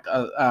he was like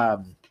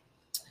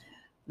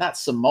not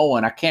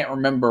Samoan. I can't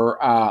remember.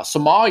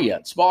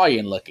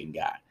 Somalian looking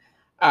guy.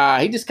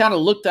 He just kind of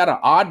looked at an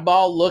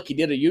oddball look. He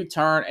did a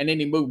U-turn, and then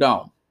he moved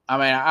on. I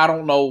mean, I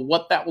don't know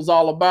what that was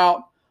all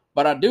about,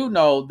 but I do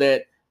know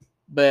that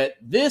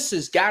this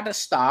has got to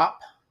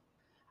stop.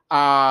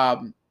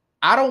 I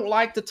don't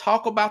like to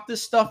talk about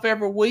this stuff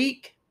every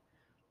week,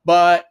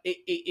 but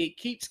it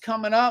keeps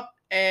coming up,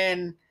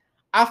 and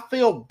I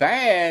feel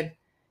bad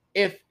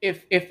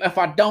if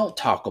I don't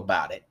talk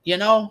about it, you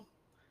know?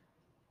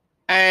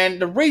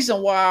 And the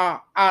reason why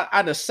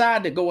I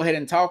decided to go ahead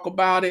and talk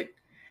about it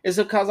is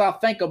because I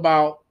think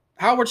about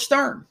Howard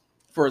Stern,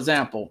 for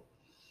example.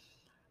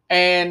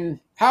 And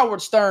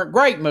Howard Stern,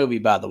 great movie,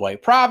 by the way.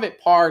 Private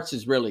Parts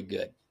is really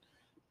good.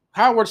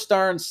 Howard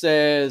Stern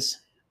says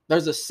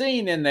there's a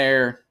scene in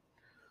there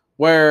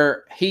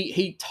where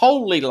he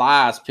totally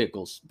lies,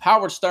 Pickles.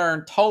 Howard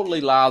Stern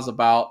totally lies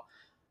about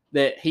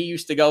that he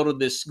used to go to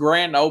this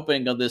grand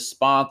opening of this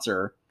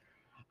sponsor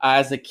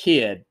as a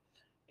kid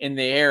in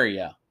the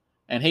area,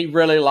 and he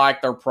really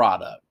liked their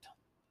product.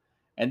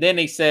 And then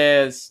he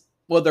says,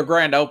 well, their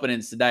grand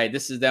openings today,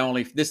 this is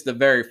the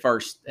very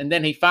first. And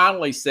then he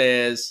finally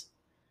says,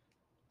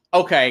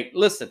 okay,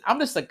 listen, I'm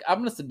just a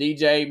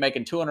DJ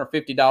making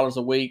 $250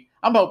 a week.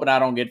 I'm hoping I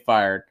don't get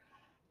fired.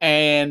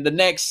 And the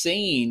next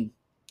scene,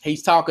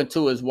 he's talking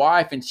to his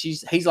wife, and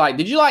he's like,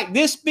 did you like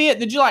this bit?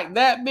 Did you like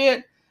that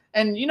bit?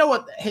 And you know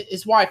what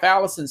his wife,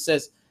 Allison,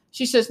 says?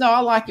 She says, no, I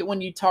like it when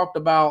you talked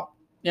about,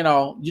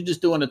 you're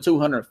just doing the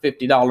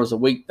 $250 a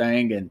week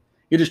thing, and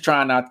you're just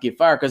trying not to get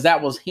fired, because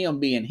that was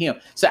him being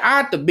him. So I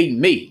have to be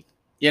me,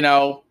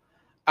 No,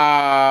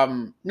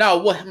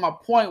 what my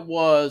point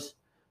was,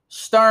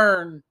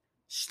 Stern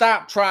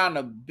stopped trying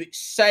to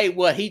say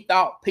what he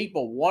thought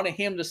people wanted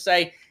him to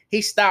say.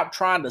 He stopped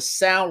trying to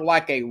sound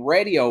like a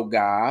radio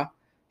guy.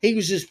 He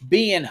was just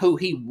being who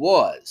he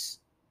was.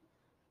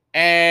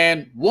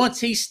 And once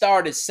he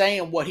started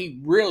saying what he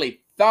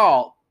really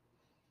thought,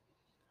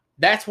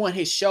 that's when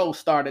his show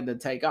started to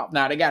take off.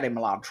 Now, they got him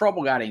a lot of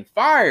trouble, got him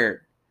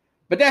fired.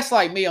 But that's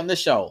like me on this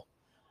show.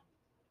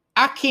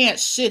 I can't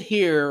sit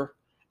here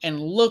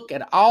and look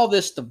at all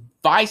this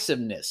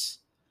divisiveness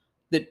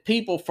that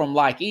people from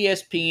like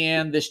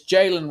ESPN, this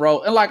Jalen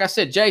Rose, and like I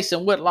said,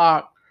 Jason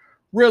Whitlock,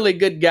 really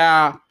good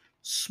guy,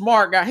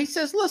 smart guy. He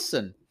says,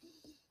 listen,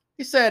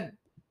 he said,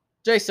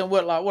 Jason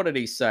Whitlock, what did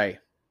he say?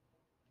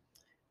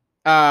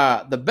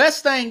 The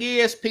best thing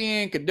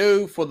ESPN could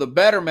do for the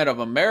betterment of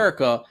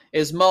America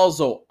is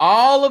muzzle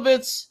all of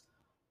its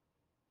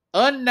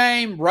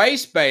unnamed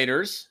race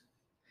baiters.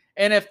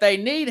 And if they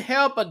need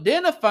help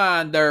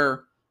identifying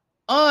their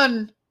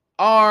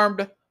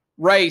unarmed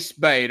race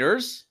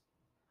baiters,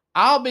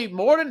 I'll be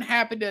more than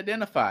happy to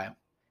identify them.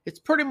 It's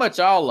pretty much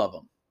all of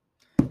them.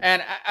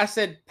 And I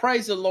said,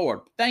 praise the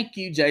Lord. Thank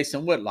you,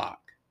 Jason Whitlock.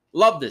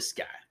 Love this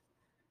guy.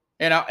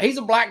 He's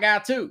a black guy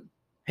too.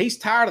 He's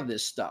tired of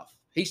this stuff.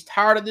 He's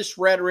tired of this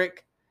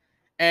rhetoric,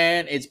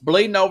 and it's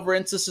bleeding over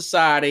into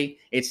society.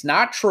 It's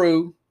not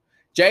true.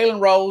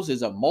 Jalen Rose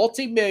is a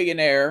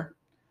multimillionaire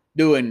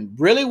doing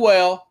really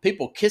well.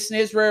 People kissing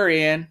his rear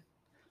end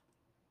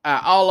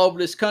all over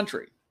this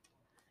country.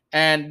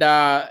 And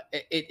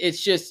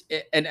it's just,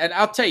 and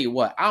I'll tell you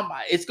what,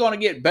 it's going to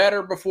get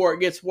better before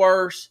it gets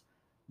worse.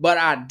 But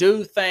I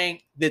do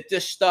think that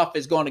this stuff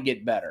is going to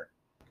get better.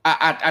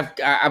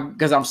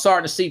 Because I'm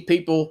starting to see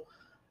people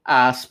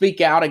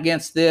speak out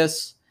against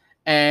this,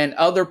 and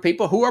other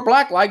people who are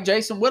black, like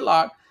Jason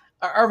Whitlock,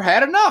 have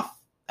had enough.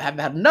 Have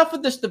had enough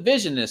of this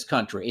division in this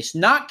country. It's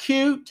not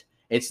cute.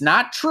 It's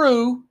not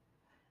true.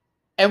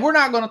 And we're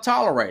not going to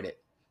tolerate it.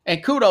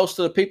 And kudos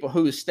to the people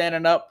who are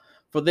standing up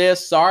for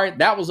this. Sorry,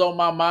 that was on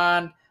my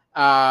mind.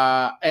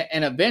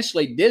 And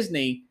eventually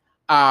Disney,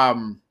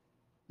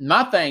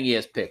 my thing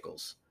is,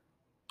 Pickles,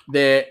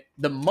 that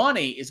the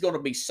money is going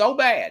to be so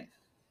bad.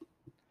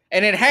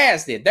 And it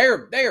has it.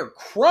 They're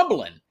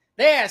crumbling.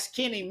 They asked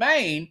Kenny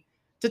Mayne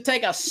to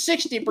take a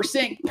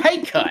 60%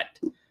 pay cut.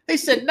 He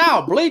said,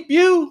 no, bleep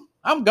you,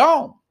 I'm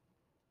gone.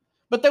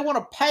 But they want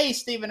to pay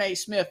Stephen A.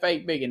 Smith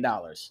 $8 billion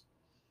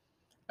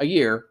a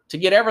year to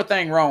get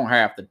everything wrong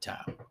half the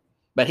time.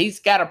 But he's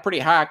got a pretty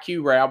high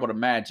Q rate, I would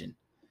imagine.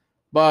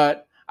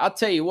 But I'll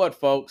tell you what,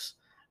 folks,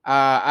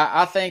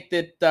 I think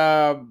that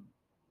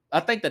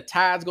the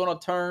tide's going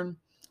to turn.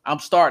 I'm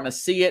starting to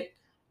see it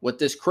with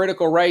this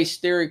critical race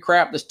theory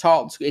crap that's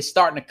taught. It's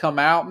starting to come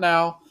out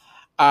now.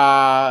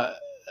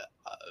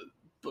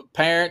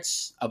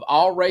 Parents of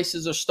all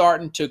races are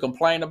starting to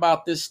complain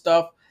about this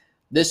stuff.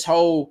 This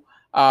whole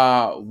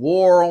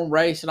war on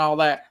race and all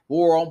that,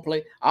 war on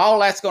play, all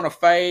that's going to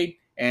fade.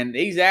 And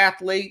these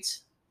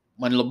athletes,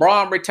 when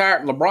LeBron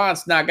retired,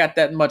 LeBron's not got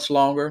that much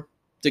longer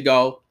to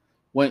go.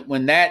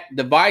 When that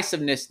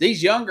divisiveness,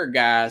 these younger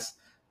guys,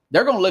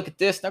 they're going to look at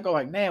this and they're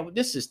going like, man,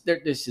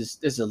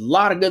 there's a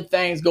lot of good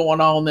things going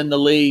on in the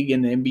league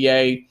and the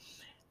NBA,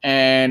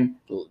 and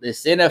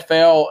this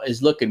NFL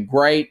is looking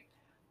great.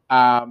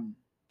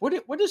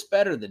 We're just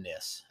better than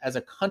this as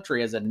a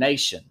country, as a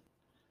nation.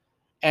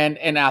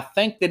 And I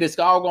think that it's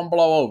all going to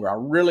blow over. I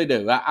really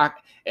do.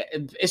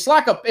 It's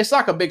like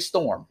a big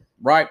storm,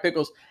 right,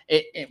 Pickles?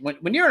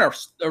 When you're in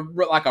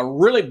a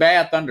really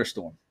bad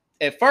thunderstorm,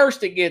 at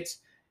first it gets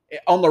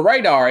on the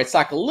radar. It's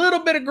like a little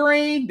bit of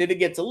green, then it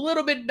gets a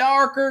little bit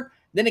darker,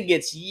 then it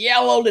gets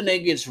yellow, then it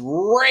gets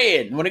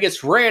red. And when it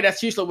gets red,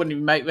 that's usually when you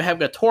might have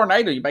a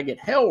tornado. You might get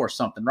hail or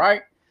something,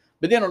 right?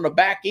 But then on the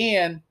back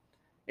end,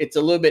 it's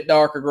a little bit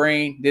darker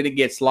green, then it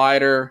gets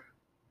lighter,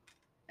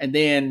 and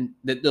then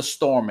the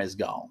storm is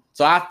gone.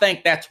 So I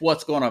think that's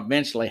what's going to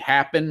eventually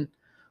happen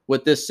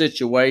with this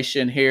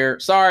situation here.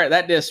 Sorry,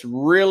 that just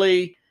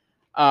really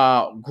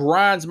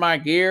grinds my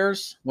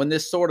gears when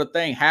this sort of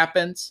thing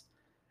happens.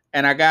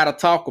 And I got to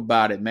talk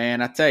about it,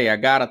 man. I tell you, I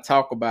got to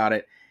talk about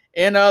it.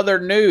 In other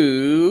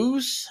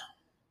news,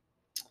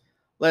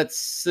 let's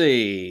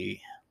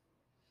see.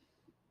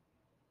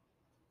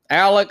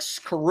 Alex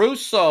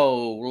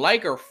Caruso,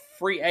 Laker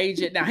free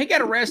agent. Now, he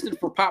got arrested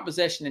for pot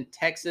possession in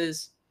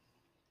Texas.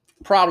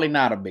 Probably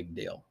not a big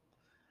deal.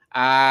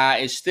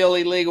 It's still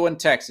illegal in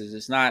Texas.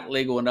 It's not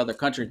legal in other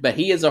countries, but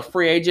he is a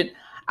free agent.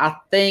 I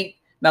think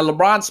now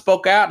LeBron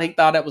spoke out. He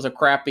thought it was a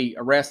crappy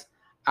arrest.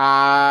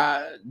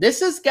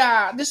 This is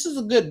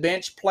a good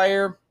bench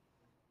player.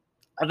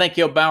 I think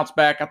he'll bounce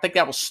back. I think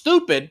that was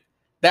stupid.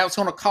 That was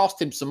going to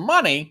cost him some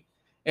money.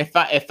 If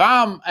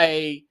I'm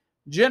a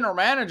general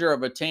manager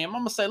of a team,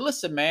 I'm going to say,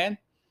 listen, man,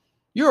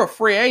 you're a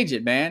free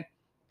agent, man.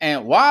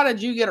 And why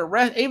did you get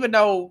arrested? Even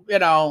though,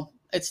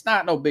 it's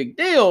not no big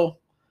deal.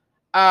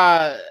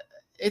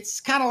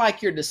 It's kind of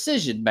like your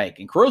decision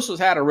making. Caruso's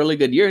had a really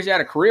good year. He's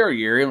had a career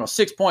year.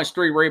 6 points,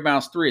 3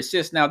 rebounds, 3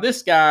 assists. Now,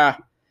 this guy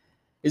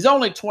is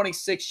only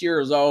 26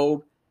 years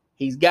old.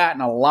 He's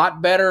gotten a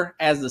lot better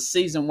as the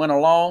season went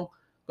along.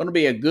 Going to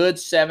be a good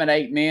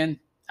 7-8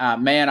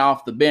 man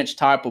off the bench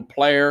type of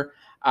player.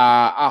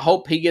 I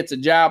hope he gets a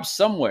job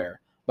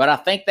somewhere. But I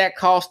think that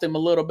cost him a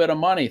little bit of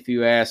money, if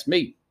you ask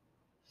me.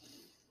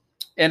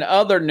 In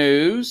other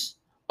news,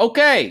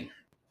 okay.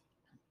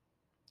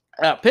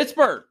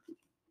 Pittsburgh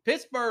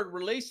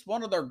released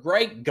one of their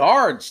great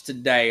guards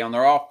today on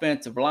their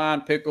offensive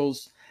line,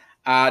 Pickles.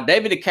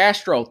 David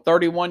DeCastro,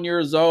 31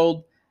 years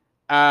old.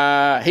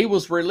 He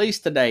was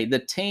released today. The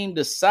team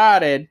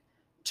decided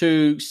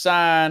to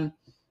sign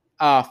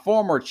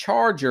former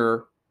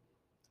Charger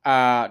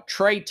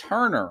Trey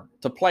Turner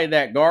to play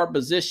that guard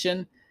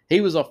position.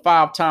 He was a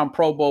 5-time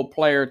Pro Bowl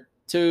player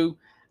too.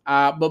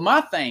 But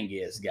my thing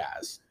is,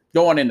 guys,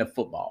 going into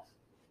football,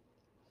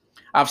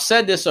 I've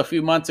said this a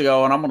few months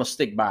ago, and I'm going to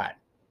stick by it.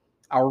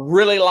 I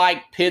really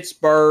like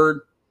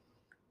Pittsburgh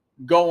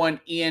going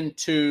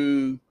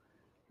into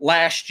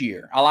last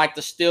year. I like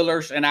the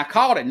Steelers, and I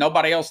called it.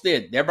 Nobody else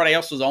did. Everybody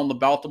else was on the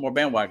Baltimore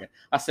bandwagon.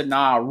 I said,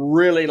 I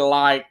really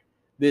like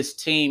this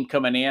team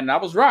coming in, and I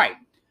was right.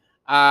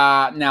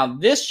 Now,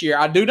 this year,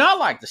 I do not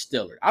like the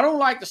Steelers. I don't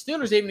like the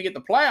Steelers even to get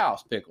the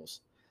playoffs, Pickles.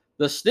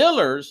 The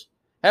Steelers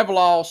have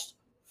lost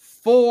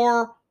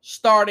 4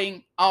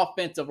 starting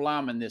offensive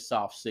linemen this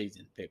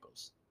offseason,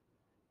 Pickles.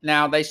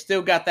 Now, they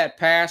still got that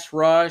pass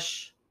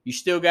rush. You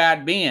still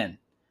got Ben.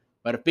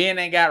 But if Ben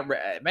ain't got,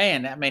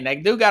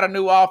 they do got a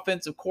new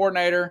offensive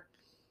coordinator.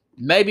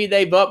 Maybe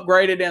they've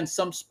upgraded in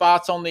some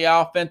spots on the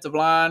offensive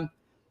line.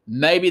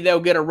 Maybe they'll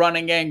get a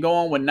running game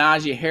going with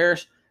Najee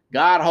Harris.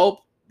 God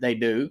hope they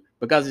do,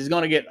 because he's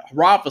going to get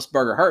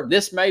Roethlisberger hurt.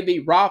 This may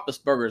be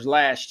Roethlisberger's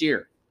last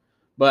year.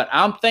 But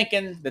I'm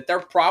thinking that they're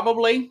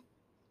probably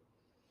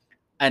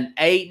an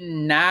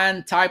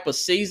 8-9 type of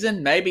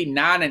season, maybe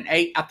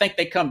 9-8. I think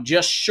they come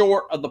just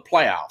short of the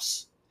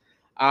playoffs.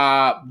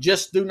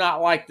 Just do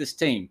not like this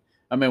team.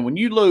 When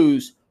you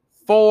lose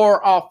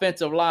 4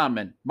 offensive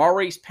linemen,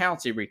 Maurice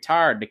Pouncey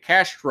retired,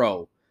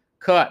 DeCastro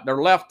cut,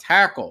 their left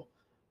tackle,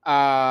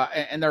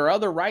 and their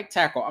other right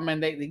tackle.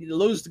 They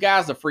lose the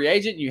guys a free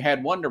agent. You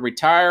had one to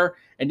retire,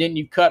 and then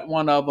you cut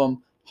one of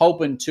them,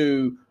 hoping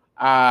to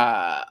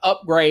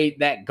upgrade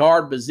that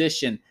guard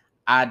position.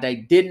 They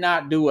did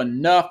not do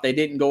enough. They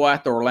didn't go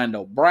after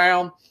Orlando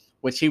Brown,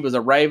 which he was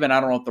a Raven. I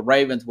don't know if the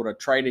Ravens would have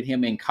traded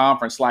him in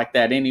conference like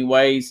that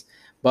anyways.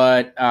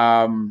 But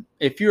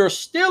if you're a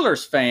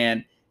Steelers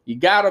fan, you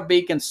got to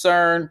be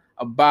concerned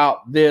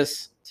about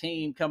this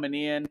team coming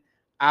in.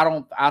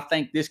 I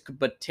think this could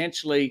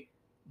potentially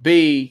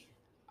be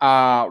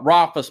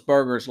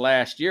Roethlisberger's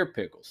last year,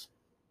 Pickles.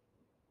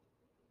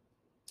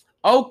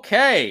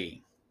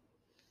 Okay.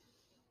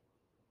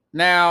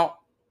 Now,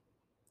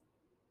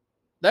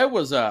 there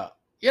was I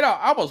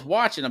was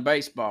watching a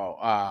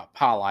baseball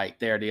highlight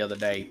there the other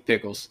day,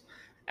 Pickles,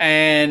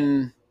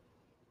 and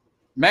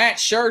Matt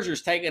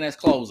Scherzer's taking his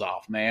clothes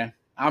off, man.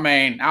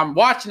 I'm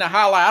watching the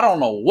highlight. I don't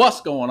know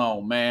what's going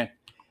on, man.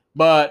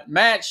 But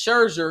Matt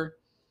Scherzer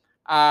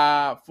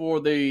for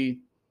the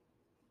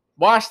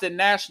Washington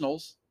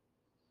Nationals,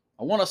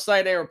 I want to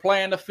say they were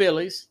playing the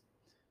Phillies.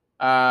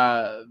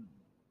 You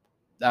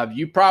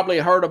probably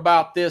heard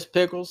about this,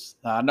 Pickles.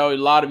 I know a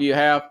lot of you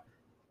have.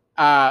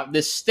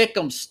 This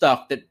Stickum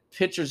stuff that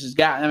pitchers has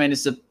got.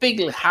 It's a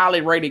big,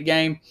 highly rated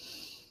game.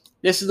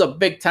 This is a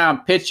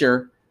big-time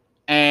pitcher,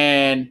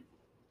 and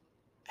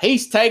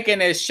he's taking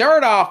his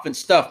shirt off and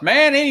stuff,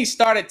 man. And he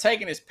started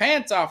taking his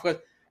pants off.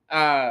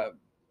 I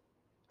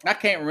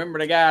can't remember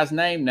the guy's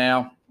name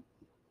now.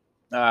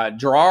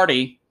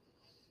 Girardi.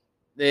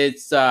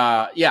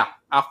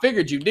 I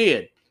figured you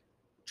did.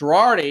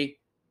 Girardi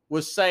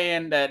was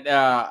saying that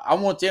I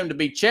want him to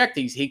be checked.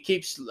 He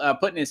keeps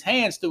putting his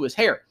hands through his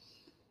hair.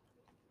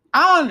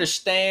 I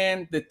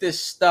understand that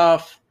this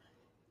stuff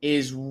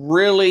is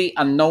really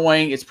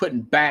annoying. It's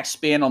putting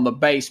backspin on the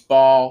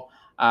baseball.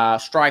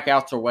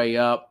 Strikeouts are way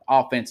up.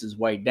 Offense is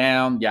way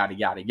down. Yada,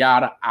 yada,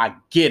 yada. I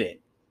get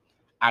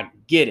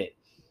it.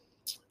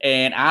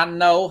 And I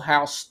know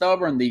how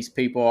stubborn these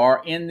people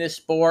are in this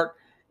sport.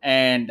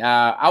 And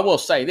I will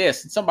say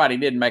this, and somebody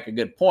did make a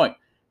good point.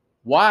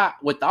 Why,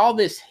 with all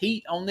this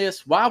heat on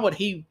this, why would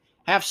he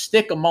have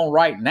Stickum on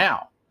right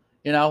now?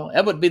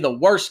 That would be the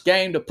worst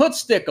game to put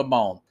Stickum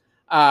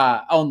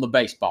on the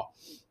baseball.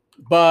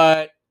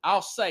 But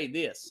I'll say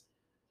this,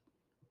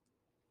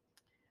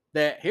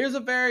 that here's a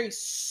very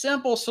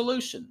simple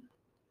solution.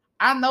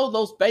 I know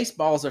those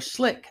baseballs are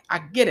slick. I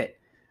get it.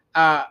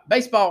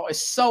 Baseball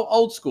is so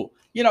old school.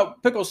 You know,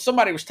 Pickles,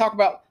 somebody was talking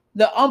about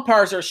the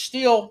umpires are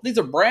still, these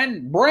are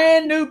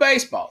brand new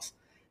baseballs.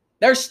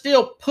 They're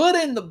still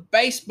putting the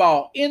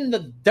baseball in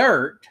the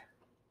dirt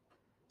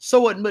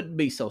so it wouldn't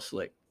be so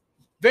slick.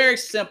 Very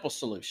simple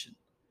solution.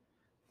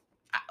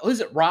 Who's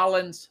it,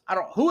 Rollins?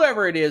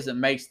 Whoever it is that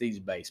makes these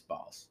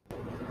baseballs.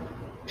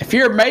 If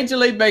you're a Major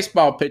League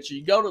Baseball pitcher,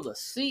 you go to the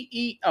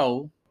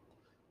CEO,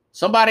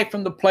 somebody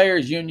from the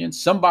Players Union,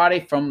 somebody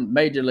from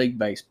Major League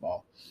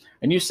Baseball,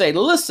 and you say,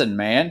 listen,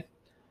 man,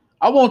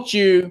 I want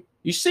you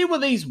see where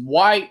these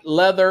white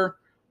leather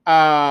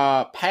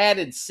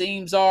padded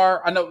seams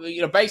are? I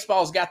know,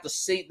 baseball's got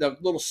the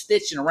little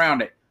stitching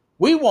around it.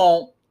 We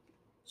want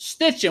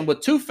stitching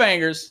with 2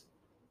 fingers,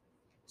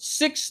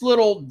 6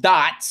 little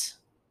dots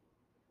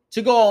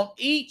to go on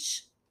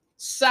each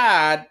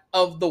side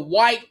of the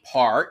white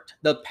part,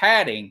 the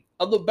padding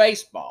of the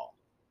baseball,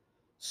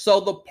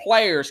 so the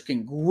players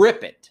can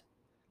grip it.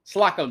 It's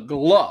like a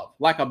glove,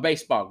 like a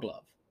baseball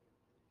glove.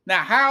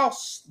 Now,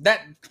 how's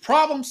that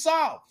problem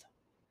solved?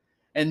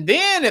 And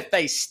then if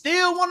they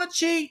still want to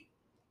cheat,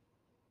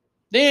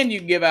 then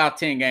you give out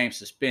 10-game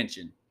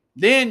suspension.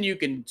 Then you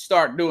can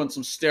start doing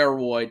some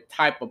steroid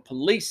type of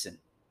policing.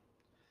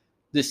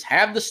 Just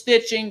have the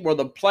stitching where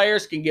the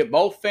players can get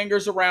both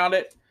fingers around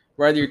it,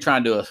 whether you're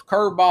trying to do a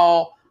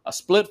curveball, a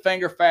split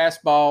finger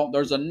fastball.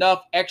 There's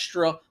enough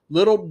extra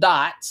little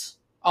dots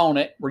on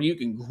it where you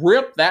can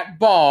grip that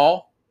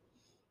ball.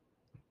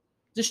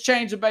 Just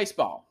change the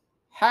baseball.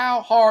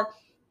 How hard?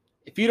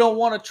 If you don't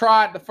want to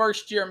try it the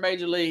first year in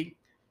Major League,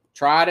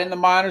 try it in the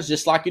minors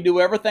just like you do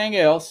everything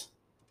else,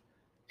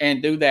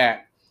 and do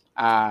that.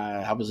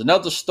 There was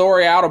another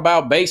story out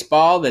about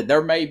baseball that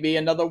there may be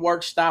another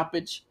work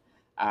stoppage,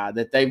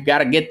 that they've got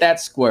to get that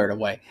squared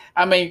away.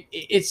 I mean,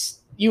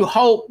 you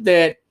hope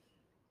that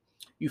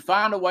you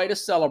find a way to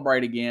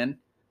celebrate again,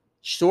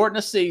 shorten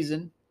the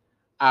season,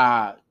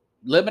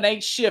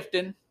 eliminate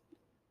shifting,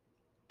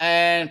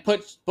 and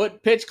put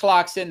pitch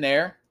clocks in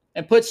there,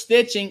 and put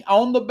stitching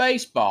on the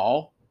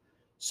baseball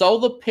so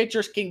the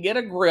pitchers can get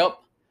a grip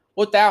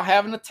without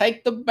having to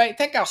take the base.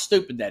 Think how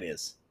stupid that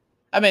is.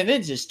 I mean,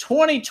 this is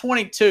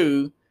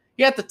 2022.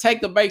 You have to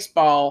take the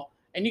baseball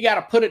and you got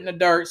to put it in the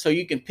dirt so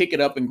you can pick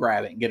it up and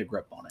grab it and get a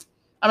grip on it.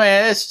 I mean,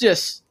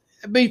 it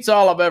beats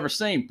all I've ever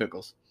seen,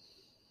 Pickles.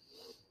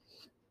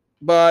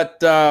 But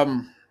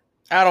I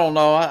don't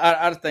know.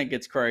 I think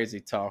it's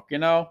crazy talk,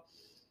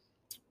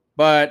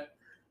 But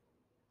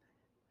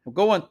we're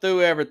going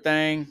through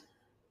everything,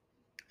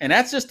 and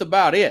that's just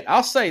about it.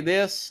 I'll say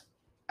this.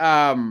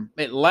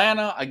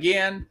 Atlanta,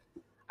 again,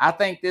 I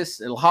think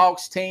this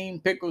Hawks team,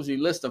 Pickles, you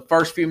list the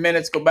first few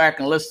minutes, go back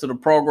and listen to the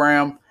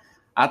program.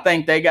 I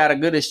think they got a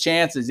good as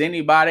chance as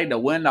anybody to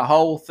win the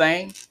whole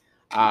thing.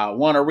 I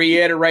want to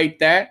reiterate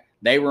that.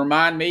 They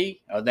remind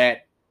me of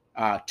that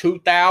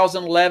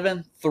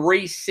 2011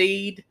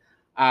 3-seed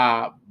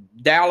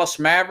Dallas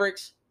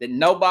Mavericks that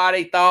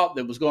nobody thought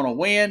that was going to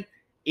win,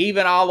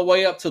 even all the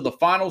way up to the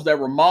finals that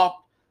were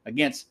mocked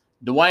against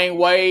Dwayne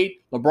Wade,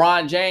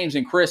 LeBron James,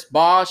 and Chris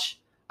Bosh.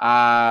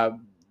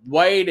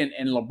 Wade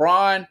and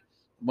LeBron,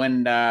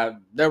 when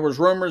there was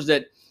rumors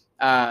that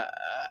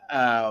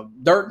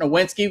Dirk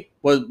Nowitzki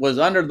was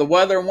under the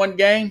weather in one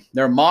game,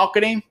 they're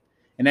mocking him,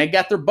 and they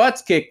got their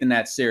butts kicked in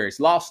that series,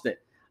 lost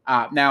it.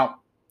 Now,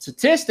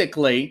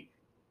 statistically,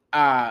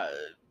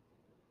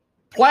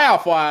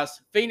 playoff-wise,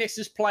 Phoenix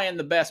is playing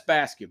the best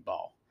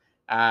basketball,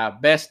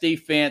 best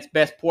defense,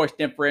 best points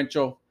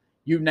differential,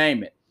 you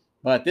name it.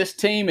 But this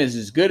team is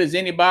as good as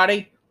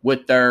anybody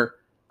with their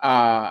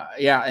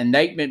and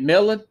Nate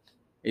McMillan.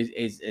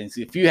 Is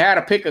if you had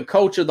to pick a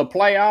coach of the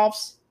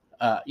playoffs,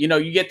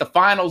 you get the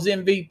finals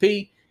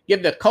MVP,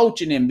 give the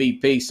coaching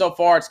MVP. So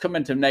far, it's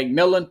coming to Nate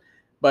McMillan.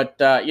 But,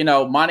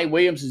 Monty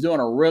Williams is doing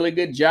a really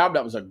good job.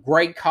 That was a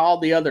great call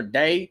the other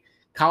day,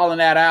 calling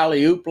that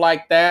alley-oop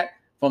like that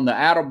from the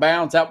out of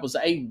bounds. That was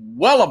a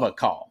well of a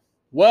call.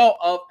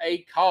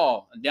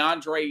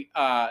 DeAndre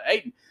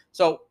Ayton.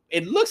 So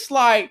it looks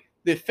like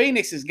the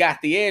Phoenix has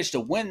got the edge to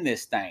win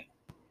this thing.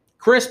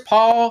 Chris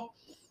Paul,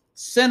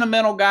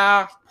 sentimental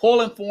guy,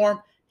 pulling for him.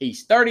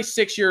 He's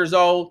 36 years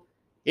old.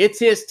 It's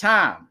his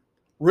time.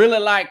 Really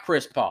like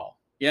Chris Paul.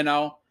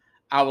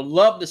 I would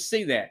love to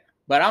see that.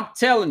 But I'm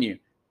telling you,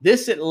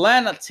 this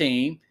Atlanta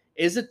team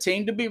is a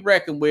team to be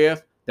reckoned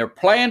with. They're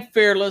playing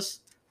fearless.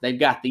 They've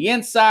got the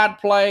inside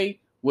play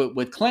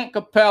with Clint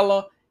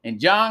Capella and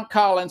John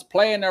Collins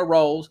playing their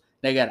roles.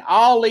 They got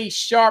all these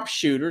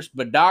sharpshooters,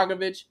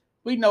 Bogdanovich.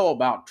 We know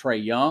about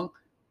Trae Young.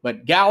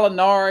 But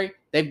Gallinari,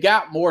 they've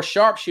got more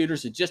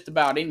sharpshooters than just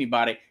about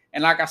anybody.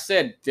 And like I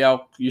said,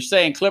 you're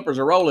saying Clippers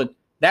are rolling.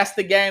 That's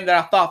the game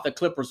that I thought the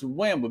Clippers would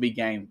win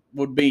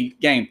would be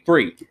game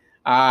 3.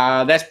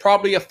 That's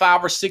probably a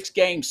 5 or 6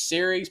 game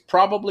series,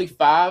 probably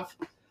 5,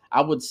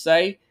 I would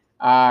say.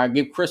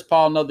 Give Chris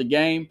Paul another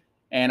game,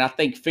 and I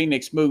think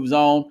Phoenix moves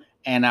on.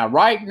 And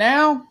right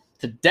now,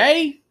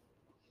 today,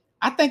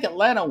 I think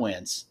Atlanta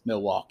wins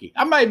Milwaukee.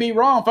 I may be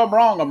wrong. If I'm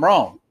wrong, I'm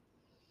wrong.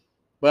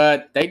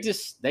 But they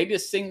just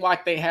seem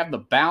like they have the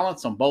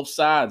balance on both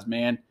sides,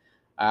 man.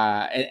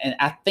 And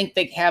I think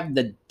they have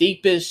the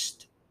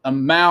deepest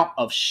amount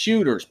of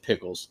shooters,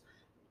 Pickles.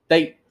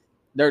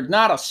 There's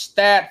not a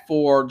stat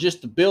for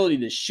just ability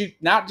to shoot,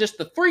 not just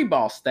the three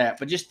ball stat,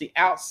 but just the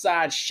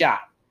outside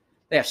shot.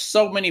 They have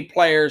so many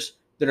players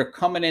that are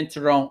coming into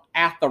their own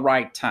at the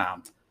right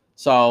time.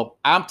 So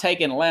I'm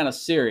taking Atlanta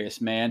serious,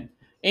 man.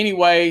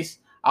 Anyways,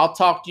 I'll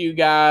talk to you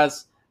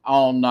guys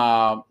on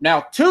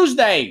now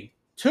Tuesday,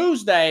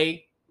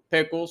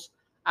 Pickles.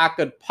 I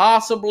could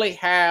possibly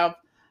have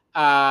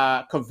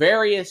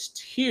Kavarius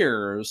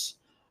Tears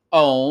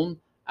on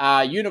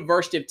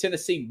University of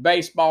Tennessee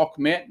baseball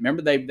commit.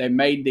 Remember, they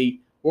made the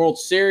World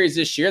Series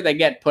this year. They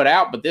get put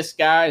out, but this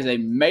guy is a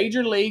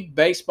Major League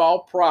Baseball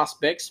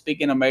prospect.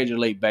 Speaking of Major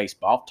League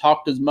Baseball,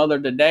 talked to his mother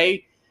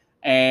today,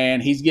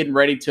 and he's getting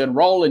ready to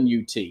enroll in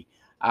UT.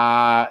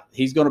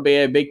 He's going to be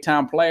a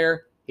big-time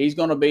player. He's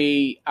going to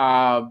be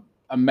a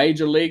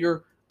major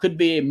leaguer. Could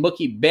be a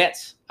Mookie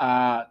Betts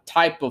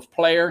type of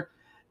player.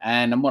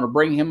 And I'm going to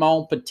bring him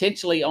on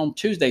potentially on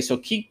Tuesday.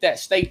 So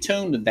stay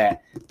tuned to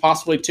that.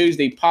 Possibly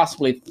Tuesday,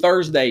 possibly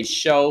Thursday's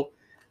show.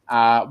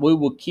 We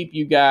will keep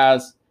you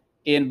guys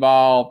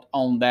involved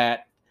on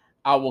that.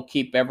 I will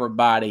keep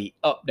everybody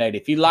updated.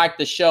 If you like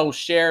the show,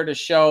 share the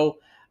show.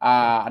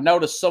 I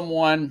noticed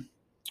someone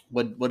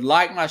would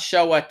like my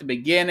show at the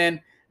beginning,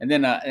 and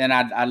then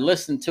I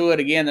listened to it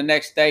again the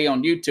next day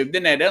on YouTube.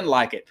 Then they didn't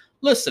like it.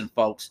 Listen,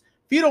 folks,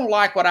 if you don't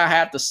like what I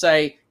have to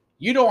say,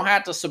 you don't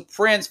have to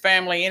friends,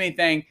 family,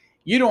 anything.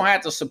 You don't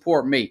have to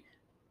support me.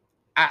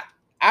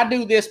 I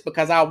do this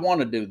because I want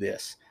to do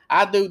this.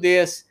 I do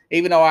this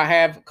even though I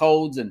have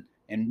colds and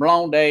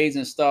blown days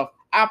and stuff.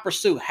 I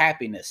pursue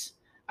happiness.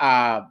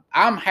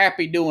 I'm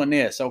happy doing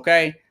this,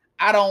 okay?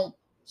 I don't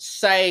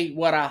say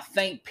what I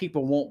think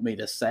people want me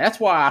to say.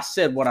 That's why I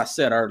said what I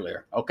said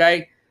earlier,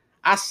 okay?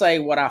 I say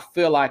what I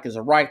feel like is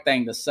the right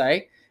thing to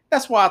say.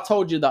 That's why I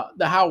told you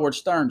the Howard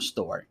Stern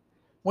story.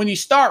 When you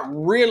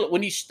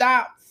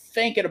stop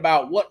thinking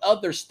about what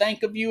others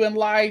think of you in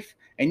life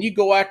and you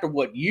go after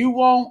what you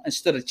want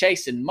instead of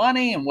chasing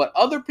money and what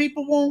other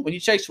people want, when you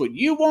chase what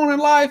you want in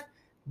life,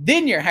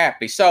 then you're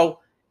happy. So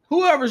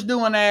whoever's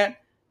doing that,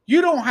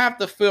 you don't have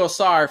to feel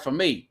sorry for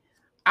me.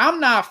 I'm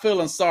not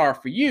feeling sorry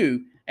for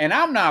you, and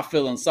I'm not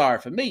feeling sorry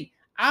for me.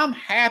 I'm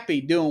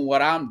happy doing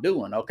what I'm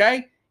doing,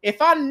 okay?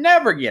 If I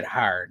never get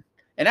hired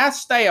and I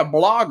stay a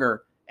blogger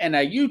and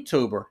a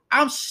YouTuber,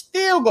 I'm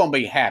still going to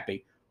be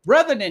happy.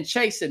 Rather than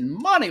chasing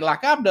money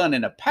like I've done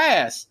in the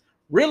past,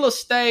 real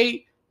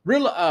estate,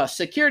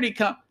 security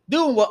company,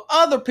 doing what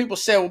other people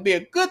say would be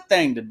a good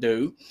thing to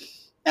do.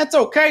 That's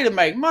okay to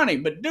make money,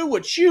 but do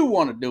what you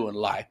want to do in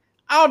life.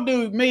 I'll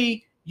do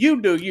me, you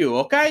do you,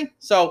 okay?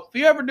 So if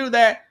you ever do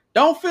that,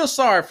 don't feel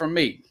sorry for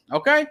me,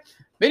 okay?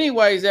 But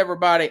anyways,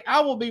 everybody, I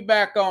will be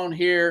back on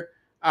here.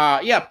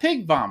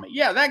 Pig Vomit.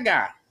 Yeah, that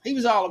guy. He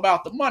was all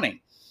about the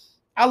money.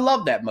 I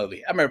love that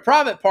movie. I mean,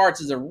 Private Parts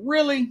is a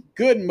really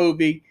good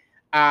movie.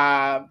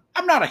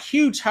 I'm not a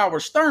huge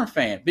Howard Stern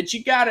fan, but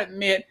you got to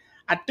admit,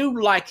 I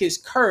do like his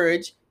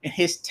courage and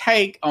his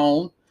take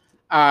on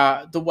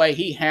the way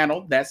he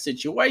handled that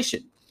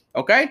situation.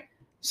 Okay?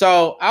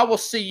 So I will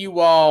see you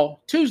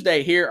all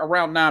Tuesday here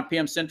around 9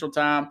 p.m. Central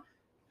Time.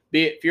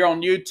 If you're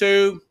on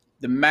YouTube,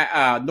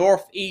 the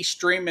Northeast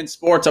Streaming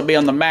Sports, I'll be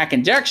on the Mac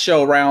and Jack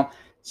Show around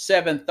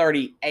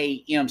 7:30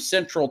 a.m.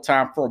 Central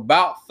Time for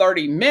about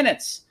 30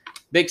 minutes.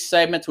 Big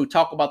segments. We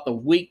talk about the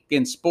week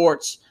in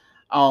sports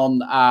on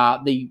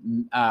the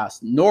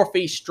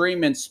Northeast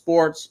Streaming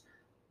Sports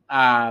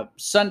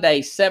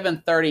Sunday,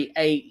 7:30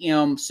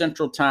 a.m.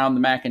 Central Time, the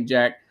Mac and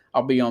Jack.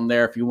 I'll be on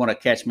there if you want to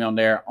catch me on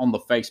there on the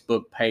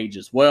Facebook page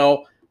as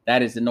well.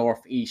 That is the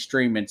Northeast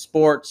Streaming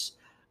Sports.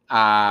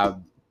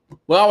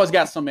 We always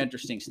got some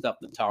interesting stuff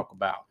to talk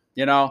about,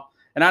 and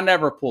I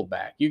never pull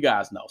back. You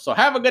guys know. So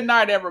have a good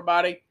night,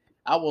 everybody.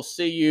 I will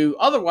see you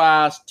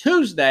otherwise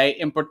Tuesday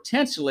and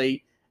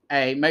potentially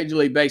a Major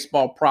League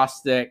Baseball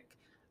prospect,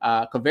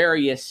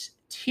 Kavarius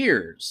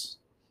Tears.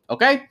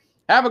 Okay?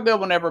 Have a good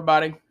one,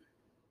 everybody.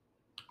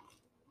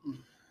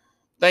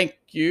 Thank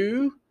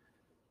you.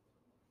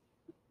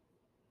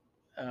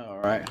 All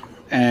right.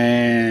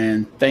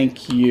 And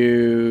thank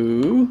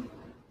you.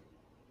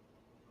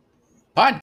 Podcast.